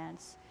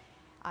stance,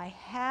 I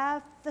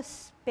have the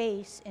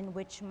space in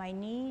which my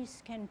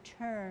knees can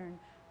turn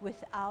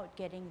without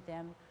getting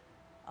them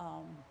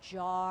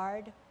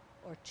jarred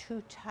or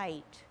too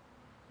tight.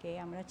 Okay,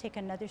 I'm going to take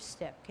another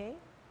step, okay?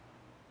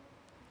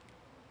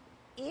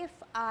 If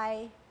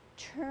I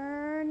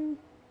turn,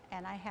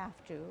 and I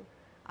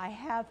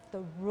have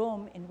the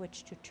room in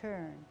which to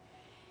turn.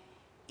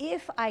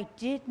 If I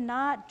did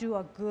not do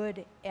a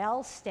good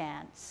L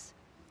stance,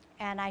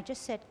 and I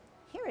just said,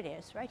 here it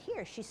is, right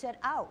here. She said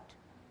out,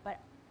 but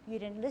you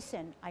didn't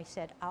listen. I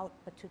said out,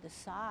 but to the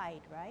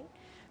side, right?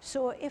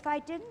 So if I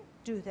didn't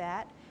do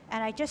that,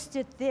 and I just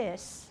did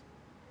this,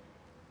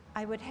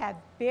 I would have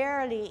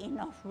barely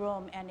enough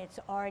room, and it's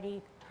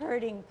already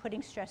hurting,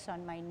 putting stress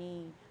on my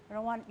knee. I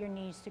don't want your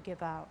knees to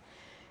give out.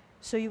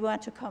 So you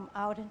want to come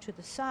out into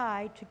the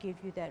side to give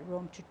you that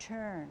room to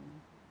turn,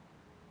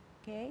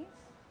 okay?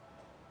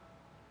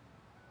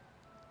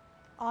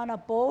 On a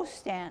bow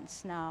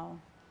stance now,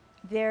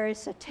 there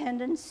is a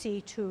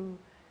tendency to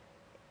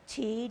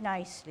T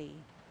nicely,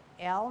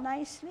 L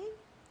nicely,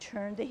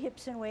 turn the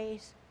hips and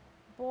waist,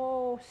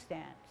 bow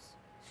stance.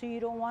 So you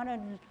don't want to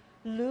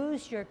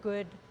lose your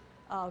good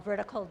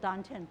vertical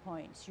danten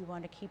points. You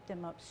want to keep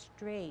them up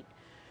straight.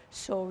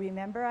 So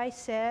remember I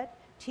said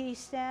T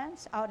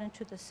stance, out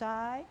into the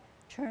side,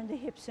 turn the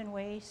hips and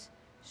waist,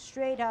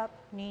 straight up,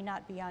 knee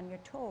not beyond your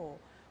toe.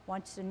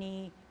 Once the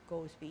knee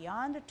goes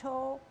beyond the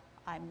toe,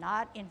 I'm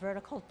not in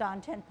vertical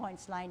danten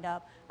points lined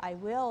up. I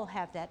will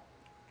have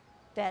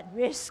that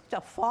risk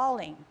of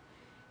falling.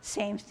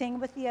 Same thing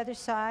with the other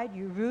side.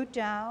 You root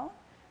down,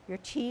 your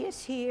T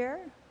is here,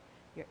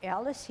 your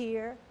L is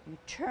here, you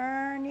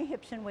turn your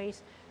hips and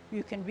waist,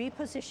 you can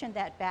reposition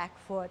that back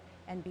foot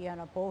and be on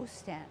a bow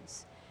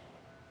stance.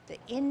 The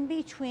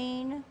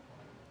in-between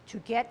to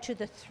get to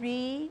the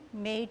 3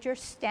 major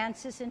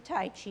stances in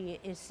Tai Chi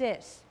is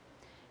this.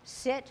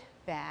 Sit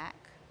back.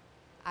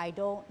 I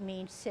don't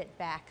mean sit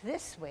back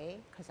this way,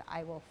 because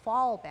I will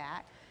fall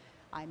back.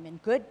 I'm in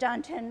good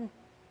danten,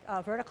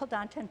 vertical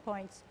danten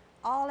points.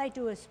 All I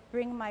do is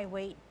bring my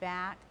weight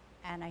back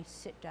and I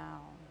sit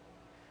down.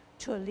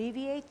 To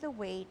alleviate the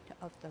weight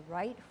of the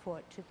right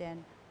foot to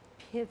then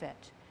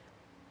pivot.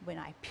 When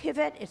I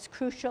pivot, it's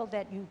crucial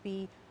that you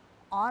be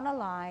on a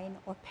line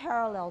or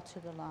parallel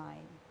to the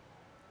line.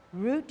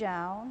 Root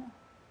down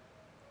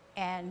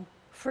and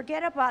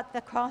forget about the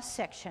cross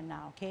section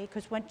now, okay?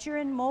 Because once you're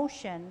in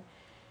motion,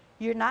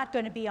 you're not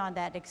going to be on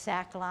that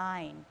exact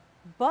line,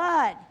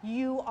 but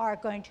you are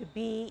going to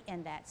be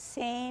in that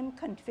same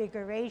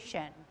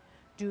configuration.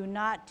 Do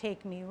not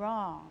take me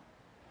wrong.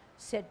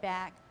 Sit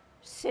back,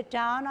 sit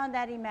down on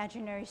that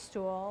imaginary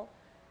stool,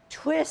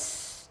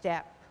 twist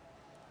step,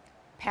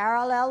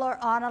 parallel or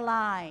on a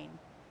line,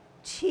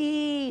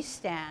 T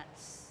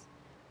stance,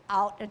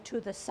 out and to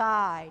the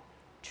side,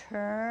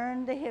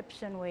 turn the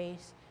hips and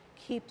waist,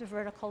 keep the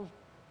vertical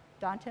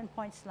danten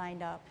points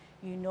lined up.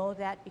 You know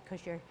that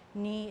because your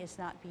knee is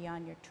not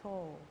beyond your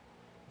toe.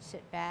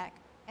 Sit back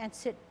and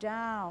sit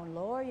down,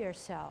 lower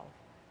yourself,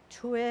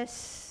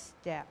 twist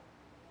step,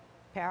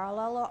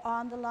 parallel or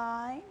on the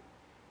line,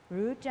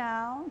 root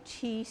down,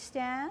 T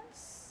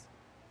stance,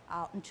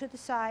 out and to the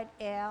side,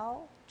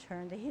 L,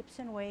 turn the hips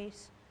and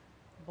waist,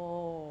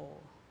 bow.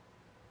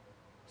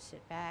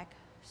 Sit back,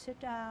 sit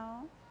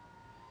down,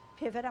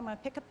 pivot. I'm going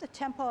to pick up the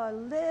tempo a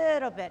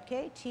little bit,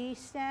 okay? T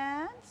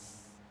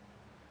stance,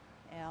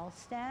 L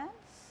stance,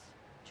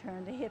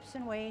 turn the hips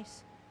and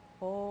waist,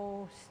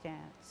 bow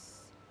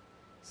stance.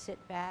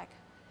 Sit back,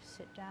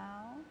 sit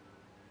down,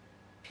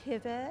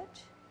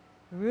 pivot,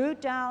 root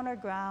down or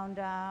ground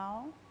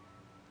down,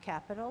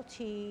 capital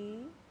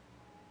T,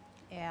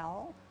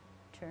 L,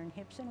 turn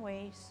hips and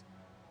waist,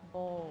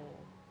 bow.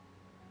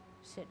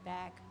 Sit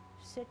back,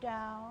 sit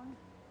down,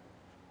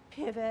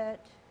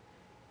 pivot,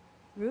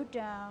 root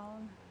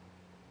down,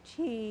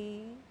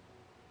 T,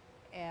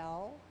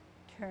 L,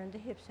 turn the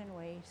hips and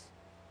waist,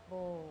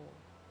 bow.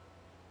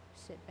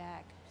 Sit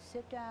back,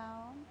 sit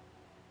down,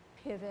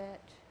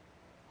 pivot,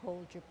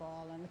 hold your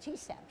ball on the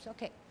T-steps.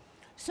 Okay,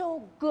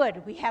 so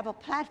good. We have a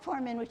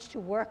platform in which to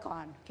work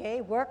on,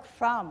 okay? Work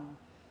from.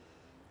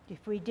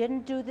 If we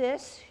didn't do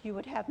this, you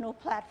would have no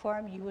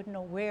platform. You wouldn't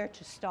know where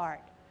to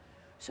start.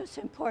 So it's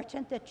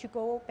important that you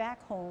go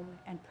back home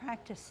and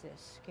practice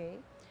this, okay?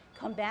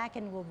 Come back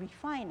and we'll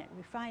refine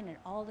it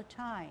all the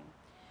time.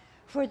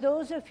 For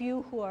those of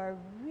you who are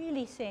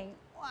really saying,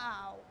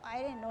 wow, I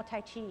didn't know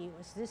Tai Chi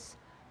was this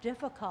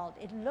difficult.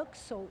 It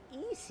looks so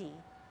easy.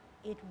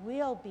 It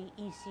will be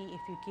easy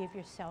if you give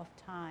yourself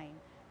time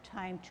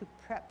to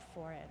prep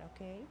for it,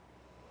 okay?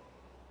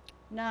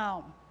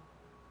 Now,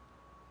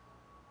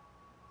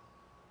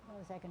 what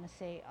was I going to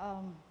say?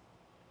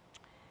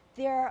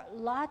 There are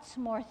lots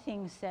more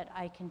things that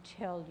I can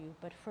tell you,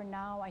 but for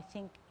now, I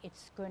think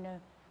it's going to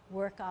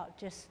work out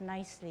just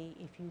nicely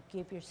if you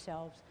give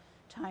yourselves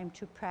time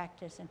to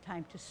practice and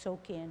time to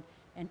soak in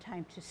and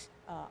time to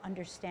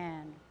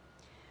understand.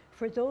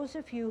 For those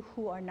of you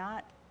who are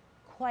not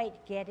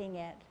quite getting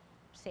it,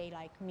 say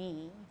like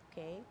me,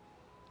 okay,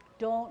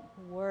 don't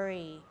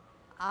worry.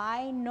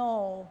 I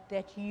know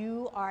that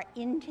you are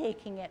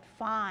intaking it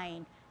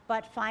fine,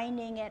 but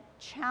finding it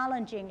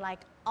challenging, like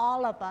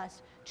all of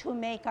us, to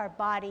make our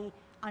body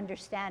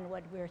understand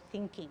what we're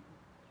thinking.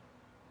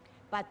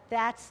 But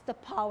that's the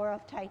power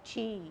of Tai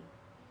Chi.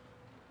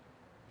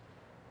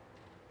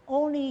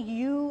 Only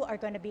you are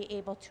going to be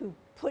able to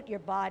put your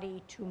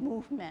body to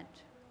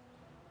movement,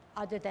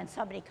 other than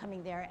somebody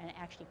coming there and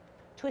actually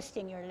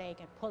twisting your leg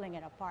and pulling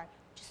it apart.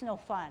 Just no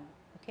fun,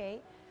 okay?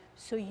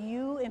 So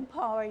you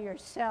empower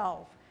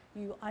yourself.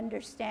 You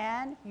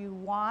understand, you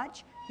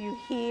watch, you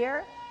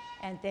hear,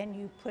 and then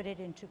you put it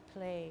into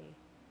play.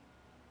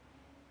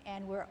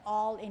 And we're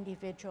all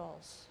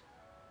individuals.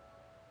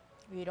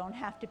 You don't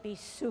have to be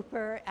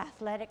super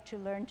athletic to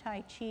learn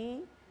Tai Chi.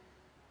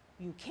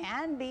 You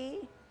can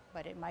be,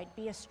 but it might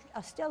be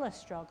still a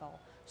struggle.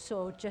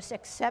 So just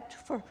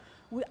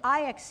I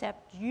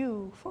accept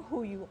you for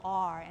who you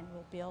are, and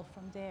we'll build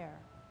from there.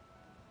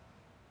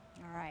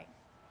 All right.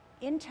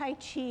 In Tai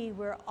Chi,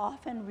 we're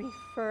often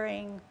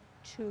referring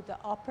to the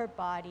upper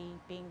body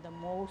being the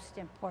most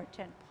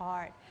important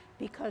part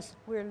because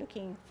we're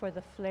looking for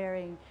the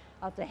flaring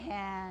of the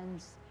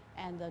hands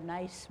and the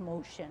nice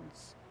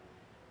motions.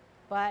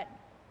 But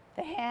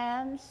the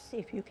hands,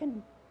 if you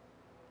can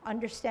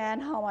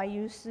understand how I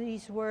use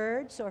these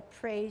words or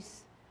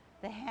praise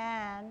the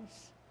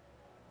hands,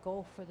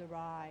 go for the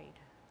ride.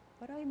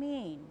 What do I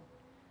mean?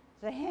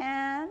 The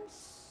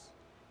hands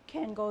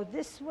can go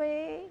this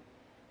way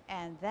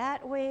and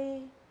that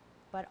way,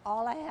 but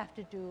all I have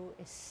to do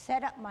is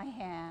set up my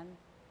hand,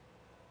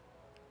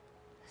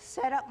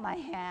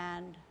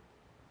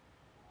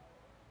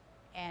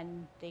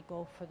 and they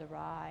go for the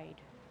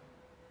ride.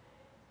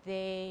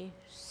 They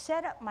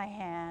set up my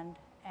hand,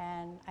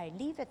 and I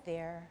leave it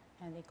there,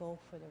 and they go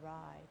for the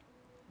ride.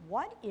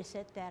 what is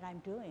it that I'm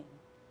doing?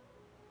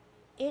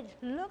 It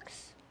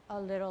looks a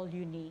little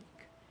unique.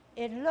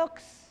 It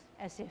looks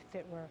as if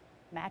it were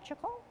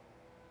magical,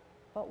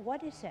 but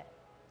what is it?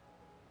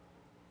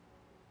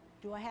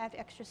 Do I have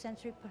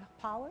extrasensory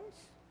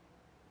powers?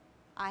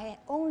 I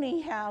only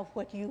have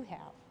what you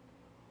have.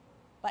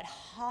 But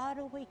how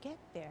do we get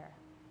there?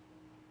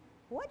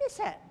 What is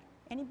it?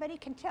 Anybody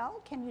can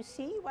tell? Can you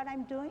see what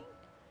I'm doing?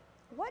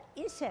 What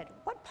is it?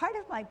 What part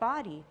of my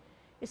body?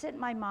 Is it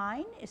my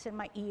mind? Is it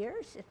my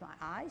ears? Is it my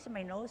eyes? Is it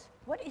my nose?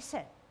 What is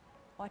it?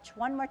 Watch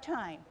one more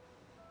time.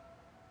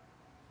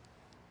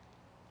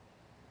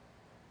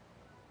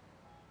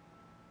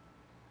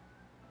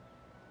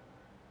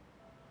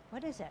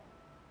 What is it?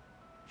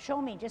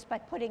 Show me just by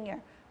putting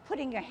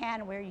your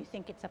hand where you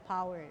think it's a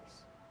power is.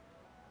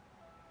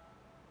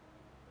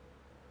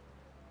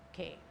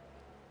 Okay.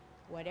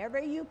 Whatever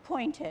you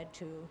pointed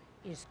to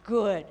is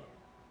good.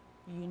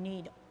 You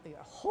need your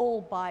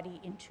whole body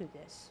into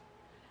this.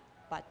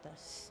 But the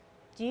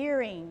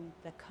steering,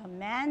 the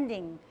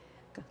commanding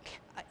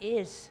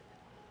is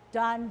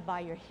done by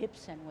your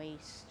hips and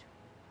waist.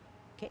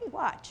 Okay,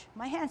 watch.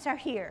 My hands are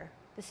here.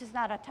 This is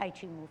not a Tai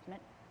Chi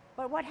movement.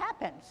 But what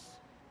happens?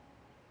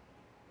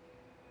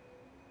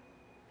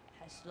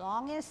 As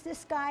long as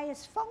this guy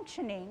is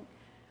functioning,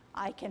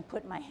 I can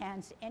put my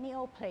hands any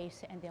old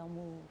place and they'll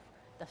move.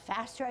 The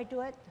faster I do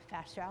it, the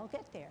faster I'll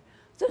get there.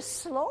 The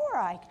slower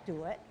I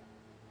do it,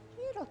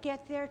 it'll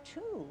get there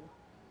too,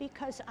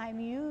 because I'm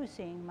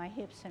using my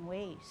hips and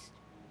waist.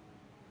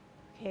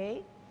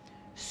 Okay?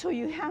 So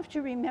you have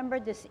to remember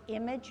this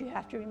image. You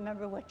have to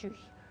remember what you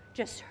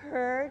just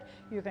heard.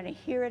 You're going to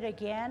hear it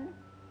again.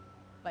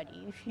 But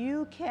if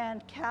you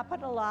can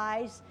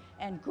capitalize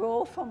and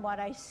grow from what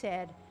I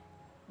said,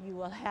 you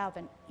will have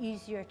an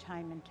easier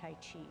time in Tai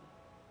Chi.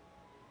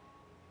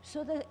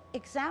 So the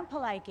example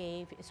I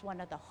gave is one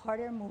of the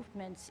harder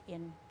movements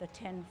in the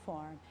 10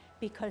 form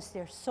because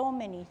there's so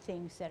many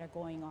things that are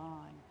going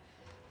on.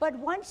 But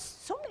once,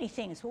 so many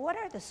things, what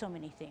are the so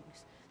many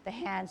things? The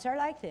hands are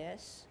like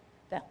this,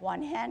 the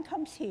one hand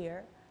comes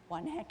here,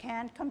 one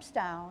hand comes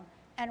down,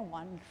 and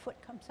one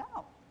foot comes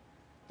out.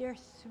 There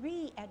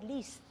are at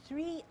least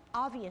three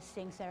obvious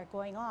things that are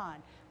going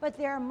on, but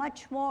there are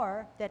much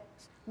more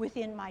that's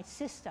within my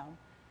system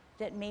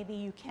that maybe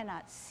you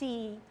cannot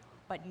see,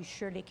 but you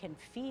surely can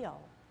feel.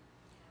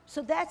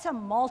 So that's a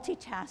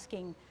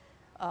multitasking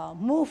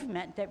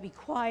movement that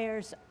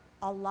requires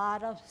a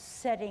lot of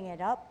setting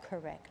it up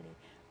correctly.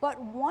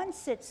 But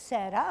once it's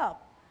set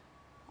up,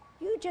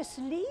 you just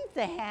leave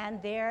the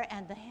hand there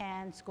and the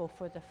hands go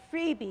for the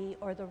freebie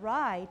or the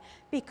ride,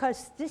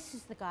 because this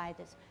is the guy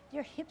that's,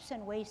 your hips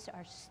and waist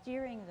are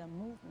steering the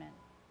movement.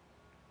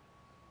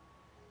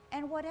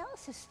 And what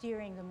else is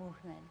steering the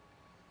movement?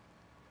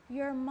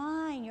 Your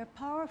mind, your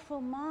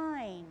powerful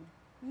mind.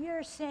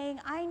 You're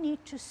saying, I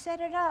need to set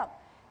it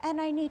up,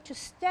 and I need to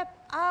step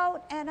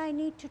out, and I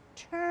need to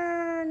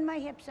turn my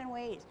hips and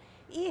waist.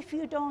 If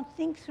you don't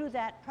think through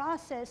that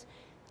process,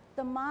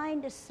 the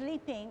mind is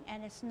sleeping,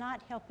 and it's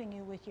not helping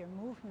you with your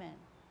movement.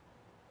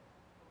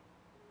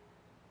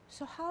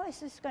 So how is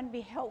this going to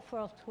be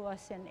helpful to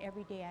us in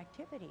everyday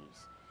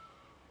activities?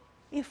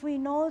 If we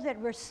know that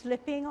we're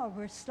slipping or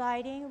we're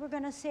sliding, we're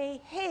going to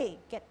say, hey,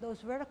 get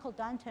those vertical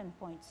danten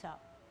points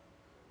up.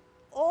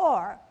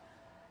 Or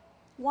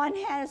one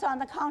hand is on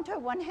the counter,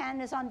 one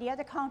hand is on the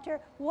other counter.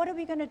 What are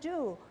we going to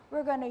do?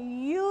 We're going to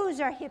use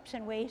our hips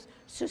and waist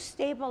to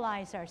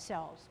stabilize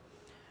ourselves.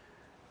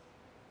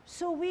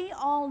 So we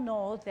all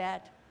know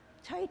that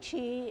Tai Chi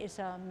is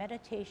a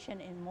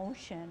meditation in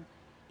motion.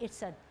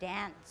 It's a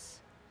dance.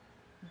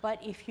 But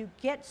if you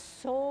get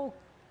so,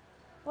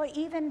 well,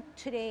 even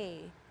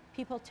today,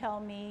 people tell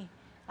me,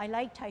 I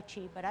like Tai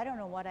Chi, but I don't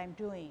know what I'm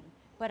doing.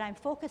 But I'm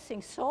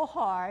focusing so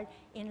hard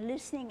in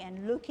listening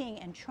and looking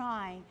and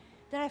trying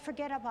that I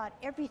forget about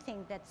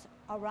everything that's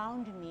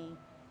around me,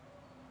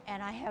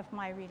 and I have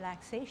my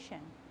relaxation.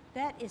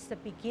 That is the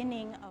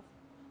beginning of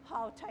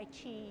how Tai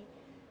Chi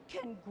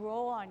can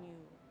grow on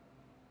you.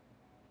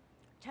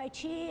 Tai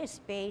Chi is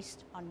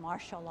based on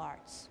martial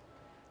arts.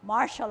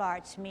 Martial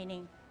arts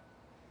meaning,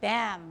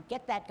 bam,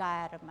 get that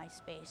guy out of my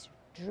space,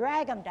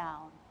 drag him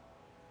down.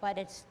 But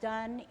it's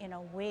done in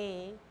a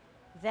way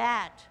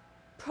that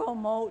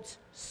promotes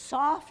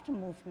soft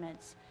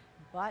movements.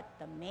 But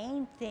the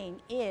main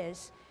thing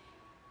is,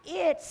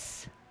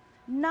 it's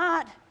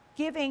not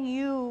giving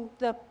you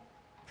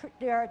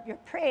your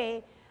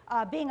prey,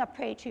 being a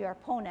prey to your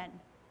opponent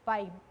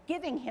by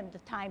giving him the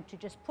time to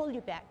just pull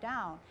you back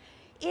down.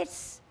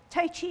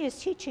 Tai Chi is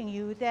teaching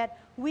you that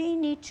we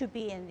need to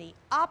be in the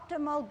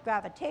optimal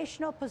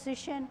gravitational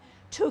position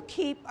to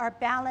keep our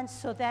balance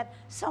so that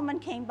someone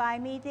came by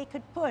me, they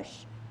could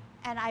push,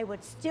 and I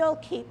would still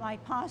keep my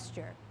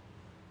posture.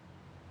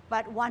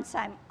 But once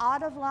I'm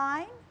out of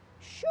line,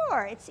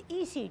 sure, it's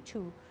easy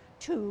to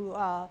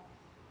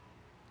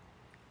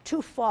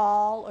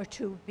fall or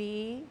to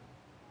be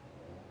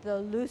the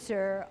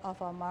loser of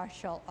a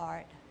martial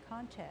art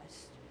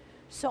contest.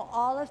 So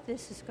all of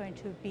this is going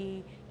to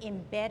be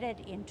embedded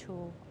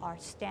into our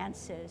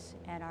stances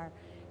and our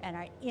and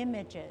our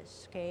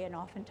images, okay? And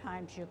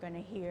oftentimes you're going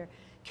to hear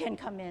Ken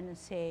come in and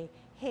say,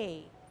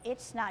 hey,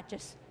 it's not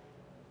just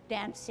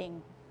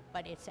dancing,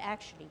 but it's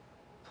actually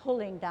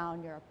pulling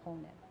down your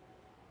opponent.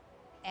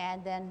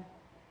 And then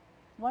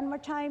one more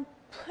time,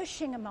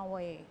 pushing him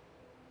away.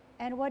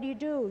 And what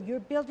do? You're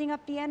building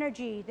up the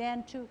energy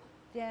then to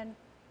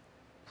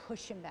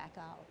push him back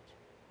out,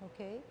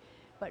 okay?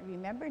 But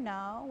remember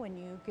now, when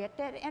you get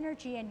that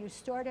energy and you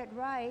store it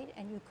right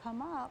and you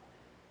come up,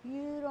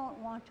 you don't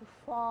want to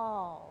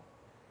fall.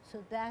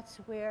 So that's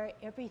where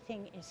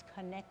everything is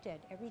connected.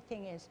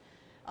 Everything is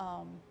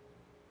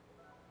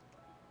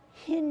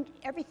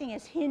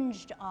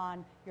hinged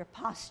on your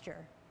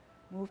posture.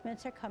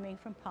 Movements are coming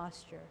from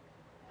posture.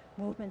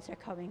 Movements are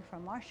coming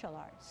from martial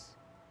arts.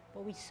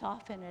 But we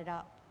soften it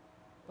up.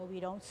 But we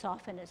don't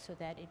soften it so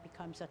that it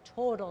becomes a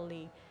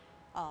totally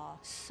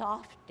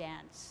soft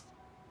dance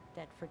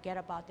that forget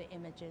about the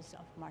images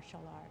of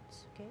martial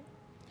arts, okay?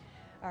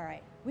 All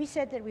right, we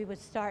said that we would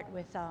start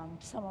with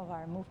some of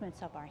our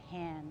movements of our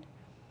hand.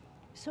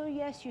 So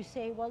yes, you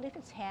say, well, if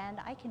it's hand,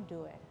 I can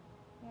do it.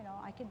 You know,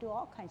 I can do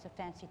all kinds of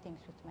fancy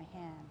things with my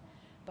hand.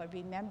 But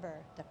remember,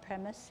 the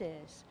premise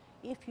is,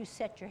 if you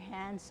set your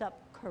hands up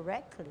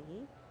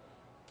correctly,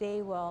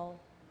 they will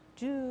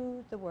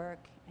do the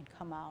work and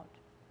come out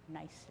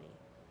nicely.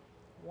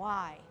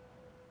 Why?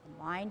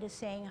 The mind is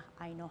saying,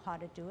 I know how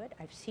to do it.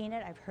 I've seen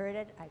it, I've heard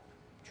it, I've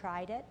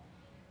tried it.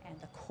 And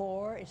the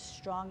core is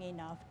strong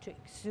enough to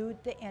exude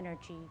the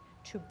energy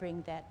to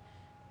bring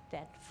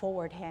that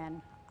forward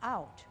hand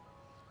out,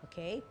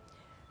 okay?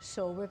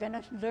 So we're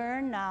gonna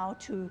learn now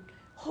to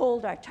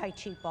hold our Tai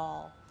Chi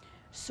ball.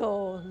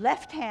 So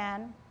left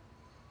hand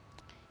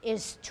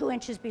is 2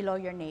 inches below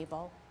your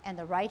navel, and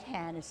the right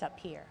hand is up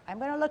here. I'm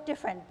gonna look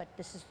different, but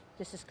this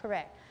is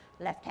correct.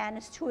 Left hand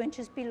is 2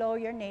 inches below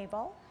your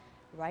navel.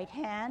 Right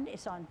hand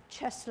is on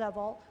chest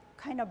level,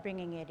 kind of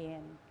bringing it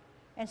in.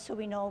 And so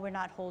we know we're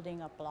not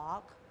holding a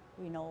block.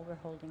 We know we're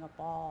holding a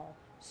ball.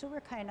 So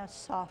we're kind of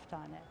soft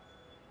on it.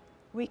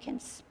 We can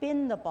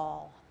spin the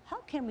ball.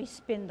 How can we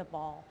spin the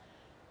ball?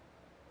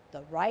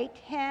 The right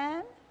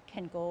hand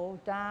can go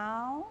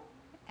down,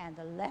 and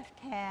the left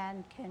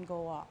hand can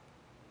go up.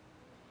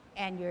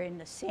 And you're in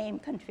the same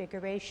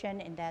configuration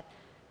in that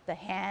the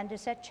hand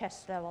is at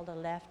chest level, the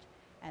left,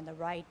 and the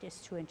right is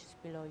 2 inches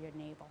below your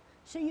navel.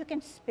 So you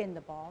can spin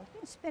the ball. You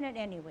can spin it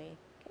anyway.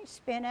 Okay,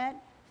 spin it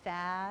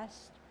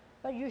fast,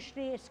 but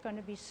usually it's going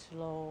to be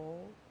slow.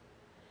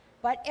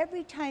 But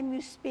every time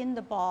you spin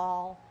the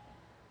ball,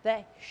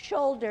 the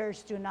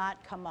shoulders do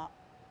not come up.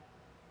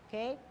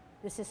 Okay?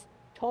 This is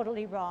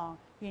totally wrong.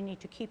 You need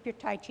to keep your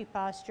Tai Chi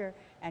posture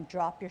and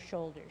drop your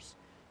shoulders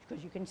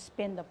because you can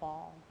spin the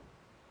ball.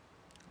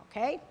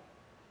 Okay?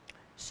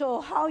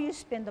 So how you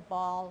spin the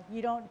ball,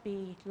 you don't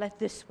be let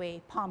this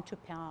way, palm to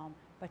palm,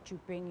 but you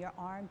bring your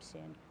arms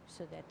in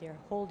so that they're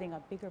holding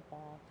a bigger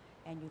ball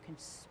and you can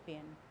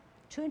spin.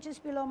 2 inches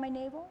below my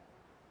navel,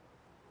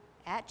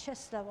 at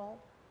chest level,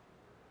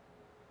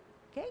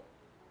 okay?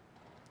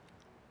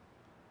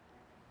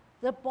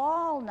 The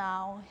ball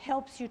now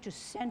helps you to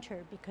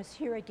center because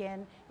here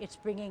again, it's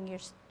bringing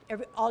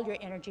all your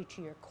energy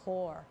to your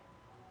core.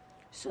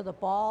 So the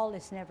ball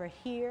is never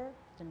here,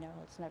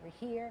 it's never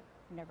here,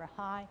 never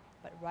high,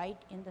 but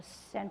right in the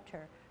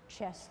center,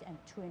 chest and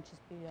 2 inches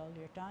below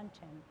your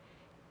dantian.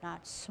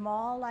 Not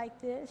small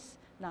like this,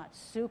 not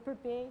super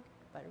big,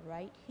 but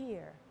right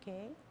here,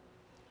 okay?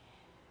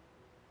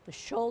 The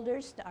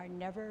shoulders are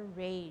never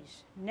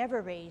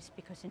raised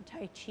because in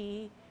Tai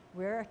Chi,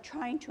 we're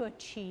trying to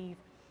achieve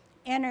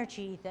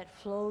energy that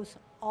flows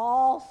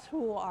all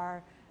through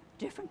our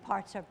different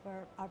parts of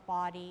our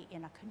body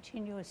in a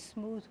continuous,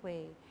 smooth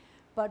way.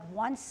 But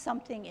once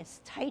something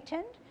is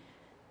tightened,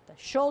 the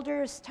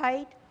shoulder is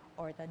tight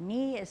or the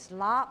knee is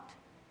locked,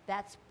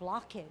 that's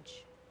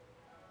blockage.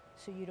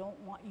 So you don't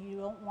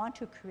want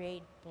to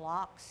create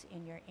blocks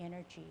in your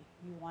energy.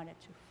 You want it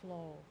to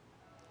flow.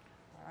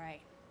 All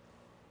right.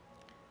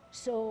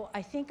 So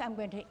I think I'm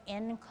going to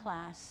end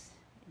class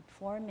in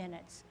 4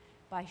 minutes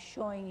by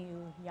showing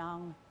you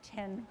Yang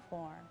 10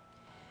 form.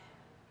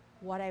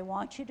 What I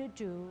want you to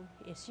do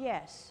is,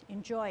 yes,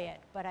 enjoy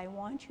it, but I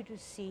want you to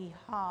see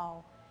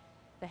how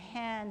the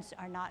hands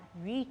are not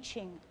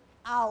reaching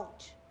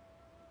out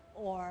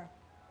or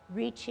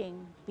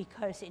reaching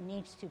because it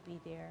needs to be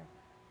there,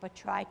 but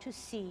try to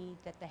see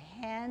that the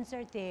hands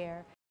are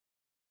there.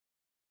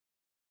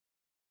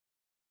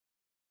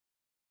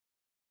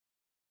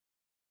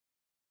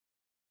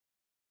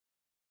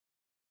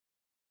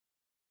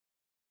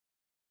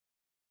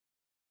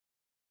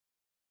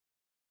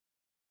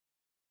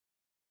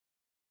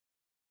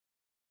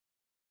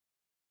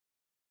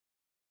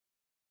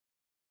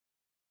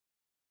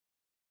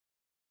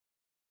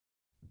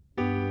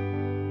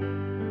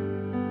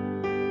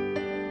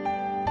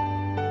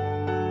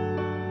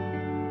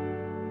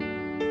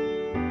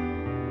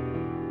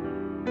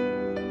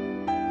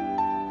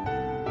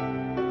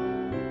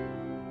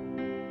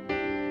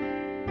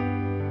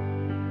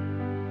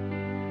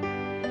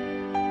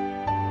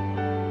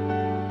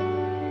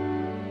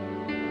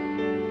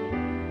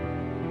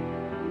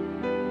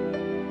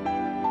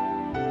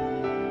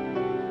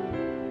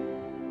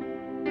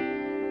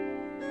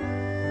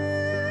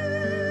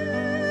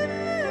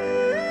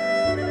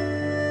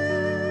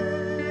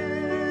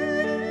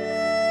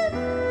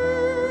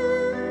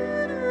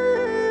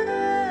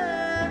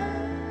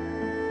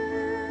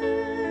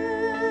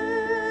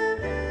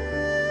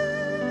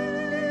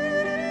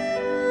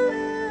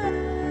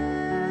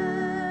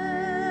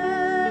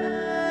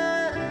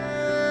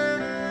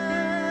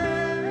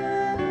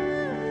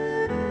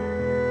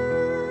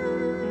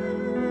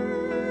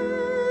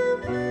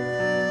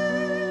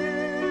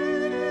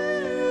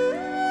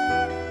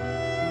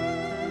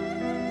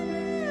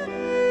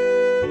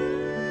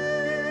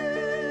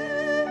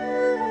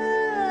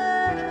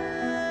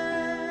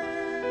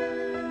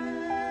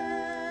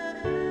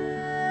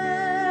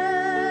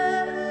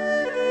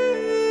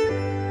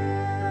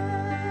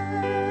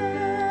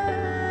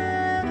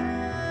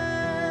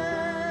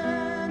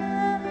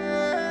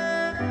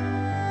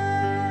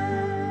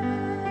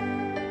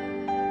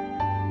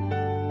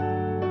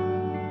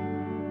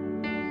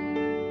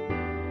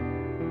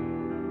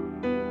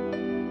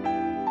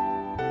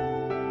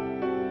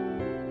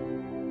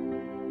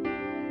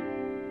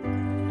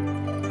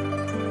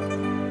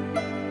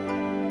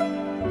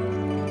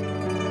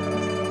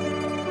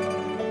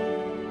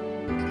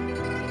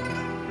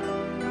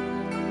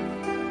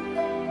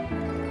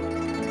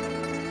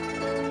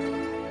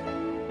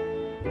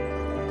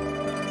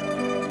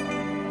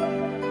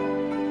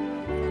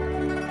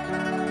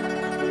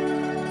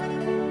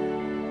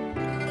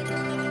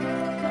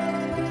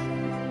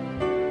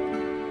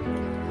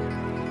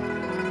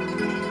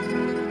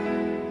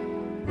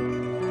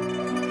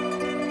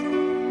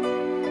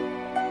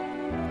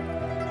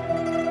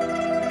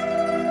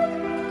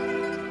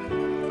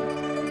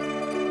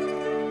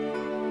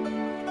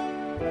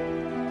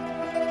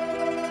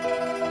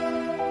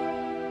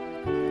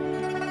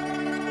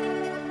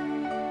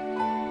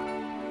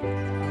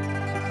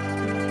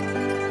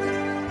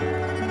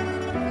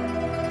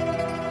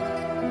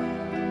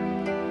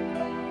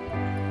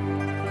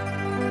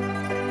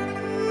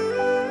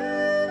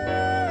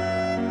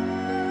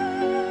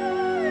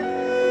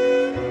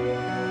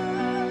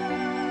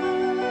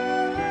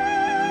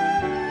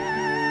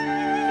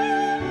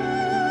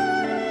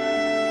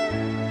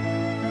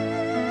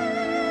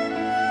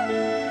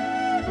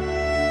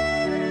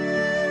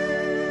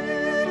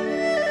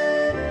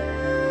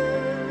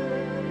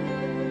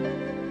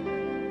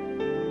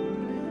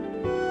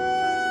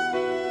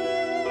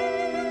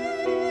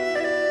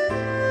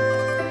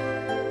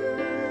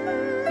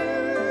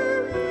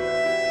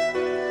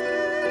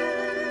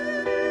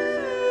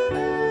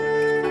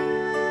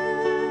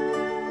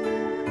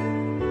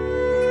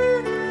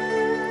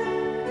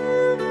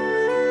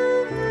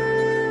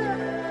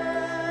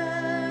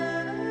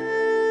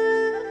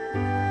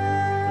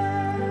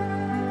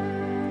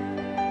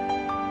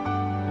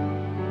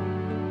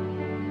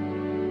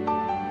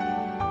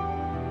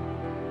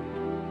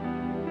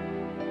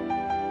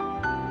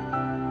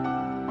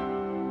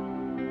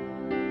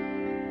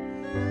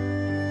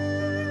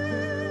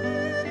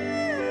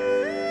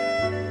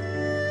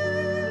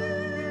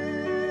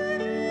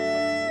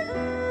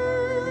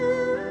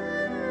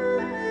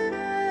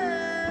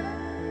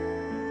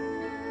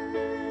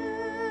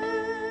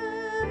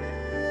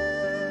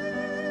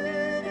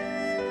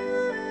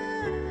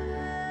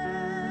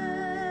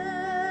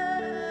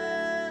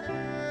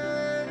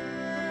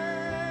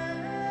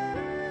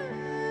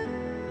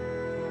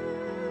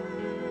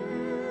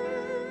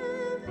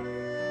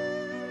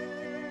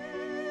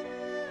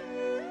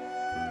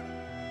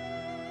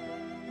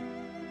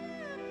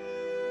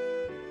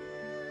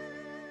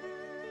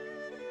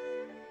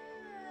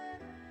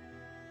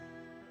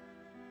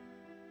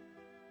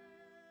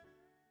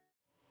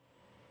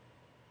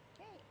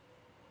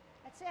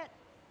 sit.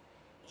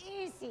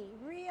 Easy,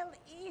 real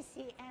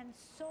easy, and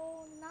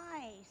so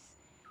nice.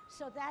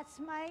 So that's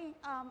my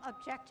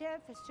objective,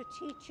 is to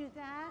teach you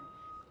that,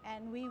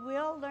 and we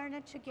will learn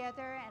it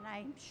together, and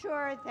I'm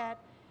sure that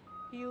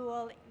you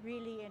will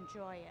really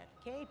enjoy it,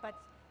 okay? But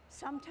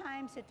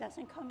sometimes it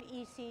doesn't come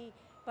easy,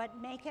 but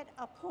make it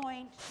a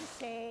point to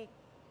say,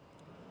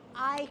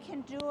 I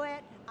can do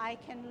it, I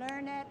can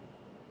learn it,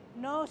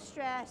 no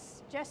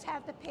stress, just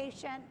have the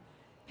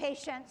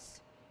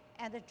patience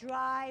and the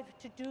drive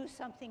to do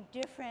something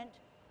different,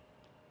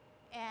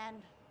 and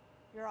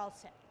you're all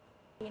set.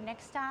 See you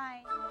next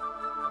time.